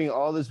 You're putting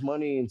all this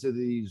money into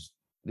these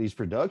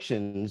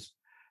productions,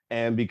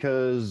 and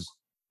because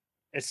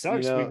it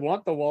sucks, we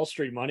want the Wall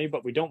Street money,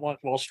 but we don't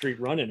want Wall Street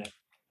running it.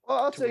 Well,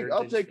 I'll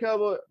take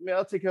Cowboy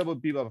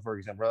Bebop for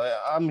example.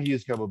 I'm a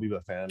huge Cowboy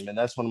Bebop fan, and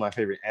that's one of my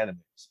favorite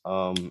animes.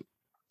 And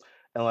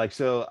like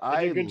so,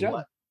 I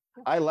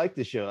like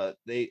the show.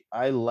 They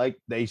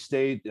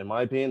stayed, in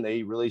my opinion,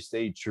 they really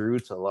stayed true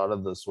to a lot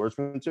of the source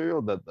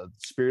material, the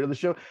spirit of the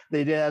show.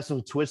 They did have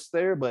some twists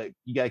there, but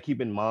you got to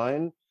keep in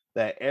mind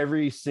that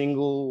every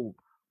single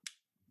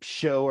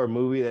show or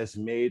movie that's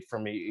made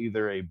from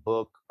either a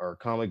book or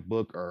comic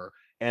book or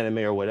anime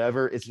or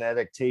whatever, it's an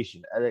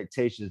adaptation.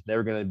 Adaptation is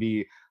never going to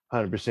be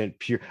 100%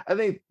 pure. I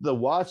think The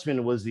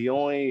Watchmen was the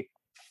only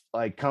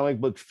like comic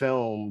book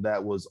film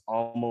that was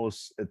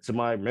almost, to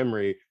my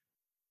memory,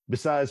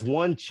 besides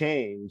one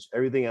change,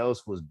 everything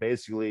else was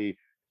basically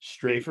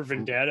straight. For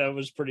Vendetta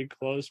was pretty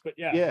close, but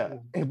yeah,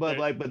 but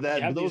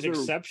those are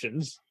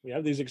exceptions. We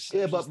have these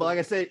exceptions. Yeah, but like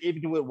I said,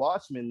 even with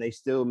Watchmen, they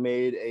still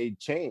made a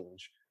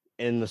change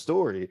in the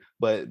story.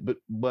 But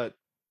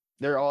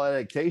they're all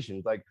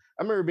adaptations. Like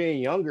I remember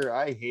being younger,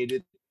 I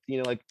hated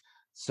like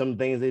some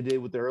things they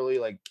did with the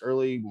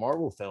early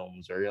Marvel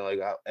films, or like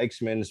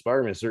X-Men and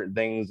Spider-Man, certain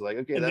things like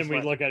okay. And then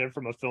we look at it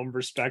from a film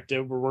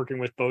perspective. We're working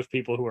with both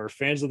people who are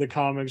fans of the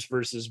comics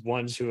versus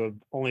ones who have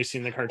only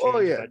seen the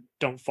cartoons but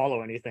don't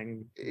follow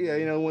anything.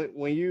 Yeah,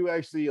 when you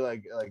actually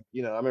like I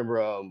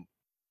remember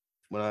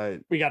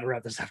we got to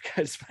wrap this up,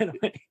 guys. By the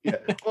way. Yeah.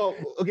 Well,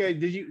 okay.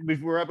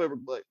 Before we wrap up,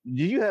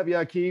 did you have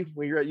Yaki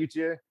when you were at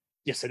UTA?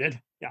 Yes, I did.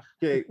 Yeah.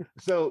 Okay.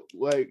 So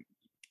like.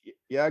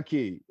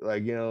 Yaki,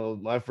 like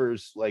my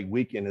first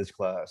week in his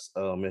class,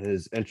 in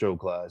his intro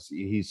class,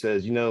 he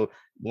says,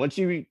 once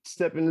you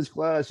step in this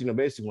class,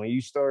 basically when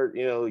you start,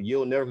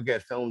 you'll never look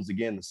at films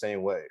again the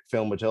same way,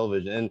 film or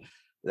television. And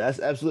that's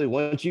absolutely,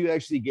 once you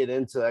actually get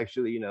into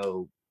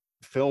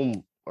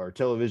film or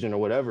television or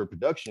whatever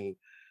production,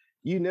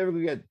 you never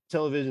look at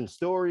television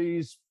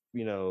stories,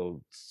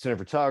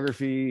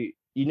 cinematography.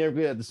 You never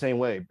did it the same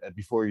way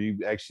before you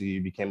actually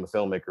became a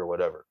filmmaker or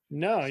whatever.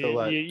 No,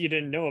 so you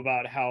didn't know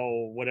about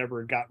how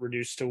whatever got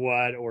reduced to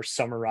what or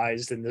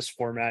summarized in this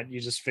format. You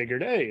just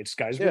figured, hey, it's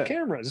guys with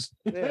cameras.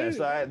 Yeah,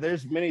 so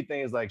there's many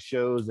things like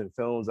shows and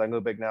films I go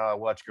back now. I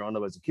watched growing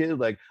up as a kid.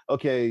 Like,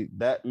 okay,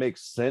 that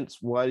makes sense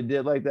why they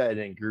did like that. I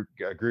didn't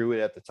agree with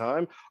it at the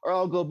time. Or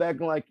I'll go back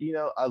and I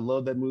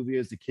love that movie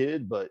as a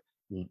kid, but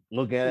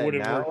look at would it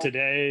now. Would it work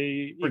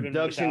today?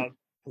 Production. Even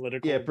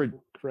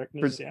political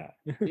correctness, yeah,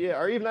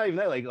 or even not even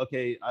that. Like,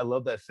 okay, I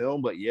love that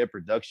film, but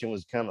production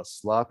was kind of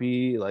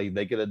sloppy. Like,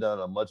 they could have done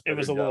a much better. It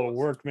was a little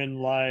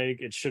workmanlike.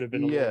 It should have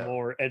been a little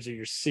more edge of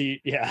your seat.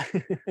 Yeah,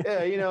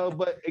 yeah,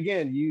 but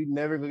again, you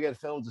never go get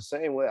films the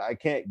same way. I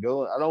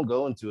don't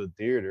go into a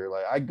theater.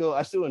 Like,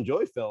 I still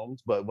enjoy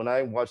films, but when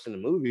I'm watching a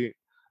movie,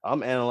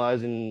 I'm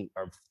analyzing,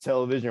 or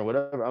television or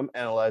whatever. I'm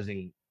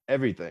analyzing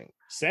everything.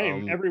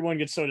 Same. Everyone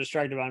gets so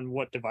distracted on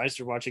what device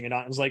they're watching it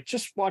on. It's like,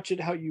 just watch it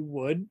how you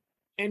would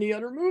any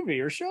other movie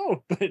or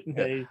show, but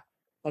they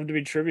love to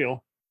be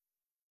trivial.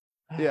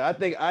 Yeah, I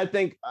think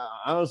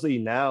honestly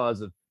now,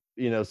 as a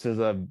since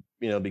I've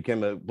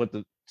went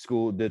to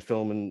school, did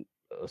film in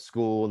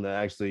school, and then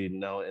actually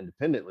now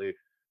independently,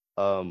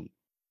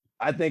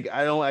 I think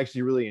I don't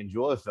actually really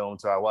enjoy a film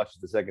until I watch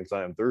it the second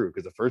time through,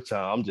 because the first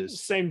time I'm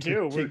just same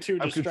too. We're too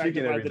I'm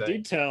distracted by critiquing the everything.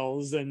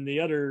 details and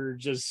the other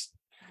just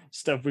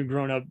stuff we've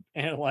grown up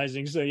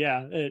analyzing. So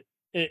yeah,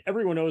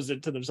 everyone owes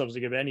it to themselves to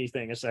give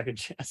anything a second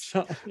chance.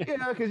 So,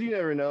 Yeah, because you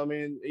never know. I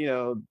mean,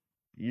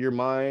 your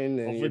mind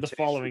and hopefully your the taste.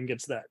 following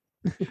gets that.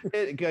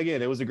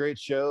 Again, it was a great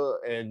show,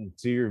 and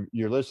to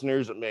your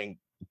listeners, I mean,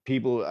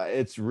 people,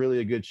 it's really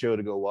a good show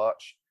to go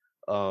watch.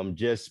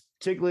 Just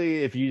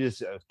particularly if you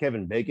just a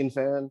Kevin Bacon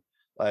fan,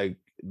 like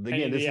Any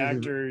again, of this the is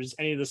actors,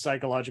 any of the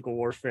psychological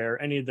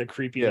warfare, any of the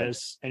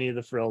creepiness, any of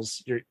the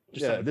frills. You're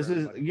just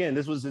yeah.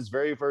 This was his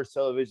very first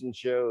television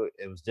show.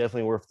 It was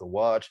definitely worth the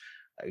watch.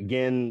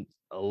 Again,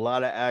 a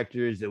lot of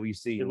actors that we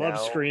see You now. love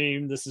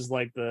Scream. This is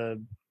like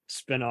the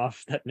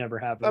spinoff that never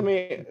happened. I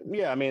mean,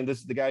 yeah, I mean, this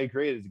is the guy who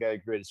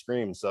created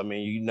Scream. So I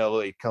mean,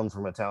 it comes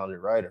from a talented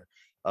writer.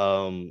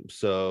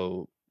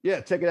 So yeah,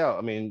 check it out.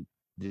 I mean,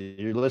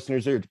 your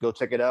listeners here, go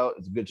check it out.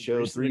 It's a good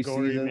show. 3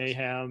 gory seasons,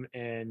 mayhem,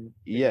 and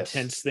yes,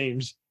 intense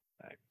themes.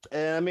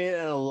 And I mean,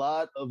 and a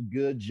lot of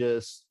good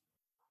just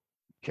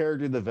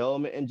character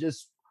development and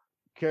just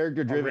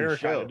character-driven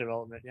show. Kind of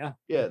development, yeah.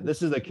 Yeah,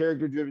 this is a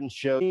character-driven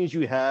show. Scenes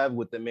you have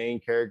with the main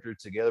character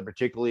together,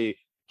 particularly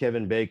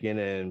Kevin Bacon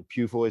and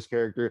Pufoy's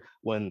character,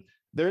 when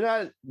they're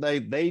not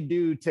like they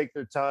do take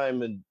their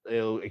time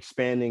and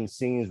expanding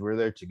scenes where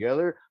they're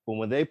together, but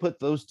when they put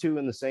those two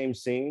in the same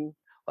scene,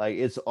 like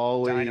it's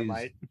always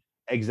dynamite.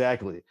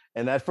 Exactly.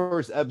 And that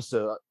first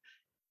episode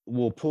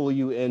will pull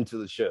you into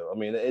the show. I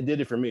mean, it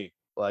did it for me.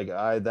 Like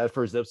that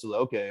first episode,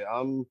 okay,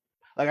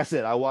 like I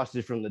said, I watched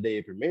it from the day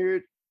it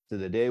premiered to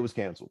the day it was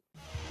canceled.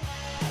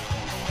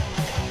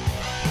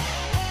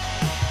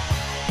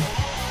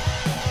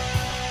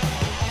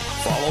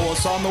 Follow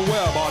us on the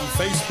web on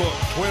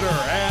Facebook, Twitter,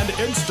 and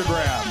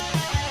Instagram.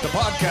 The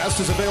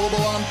podcast is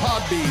available on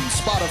Podbean,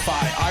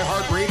 Spotify,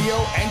 iHeartRadio,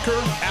 Anchor,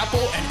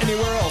 Apple, and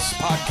anywhere else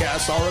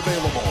podcasts are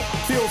available.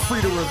 Feel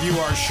free to review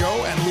our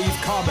show and leave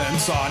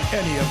comments on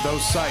any of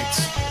those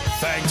sites.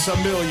 Thanks a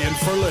million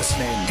for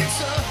listening.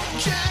 It's a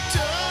jacked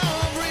up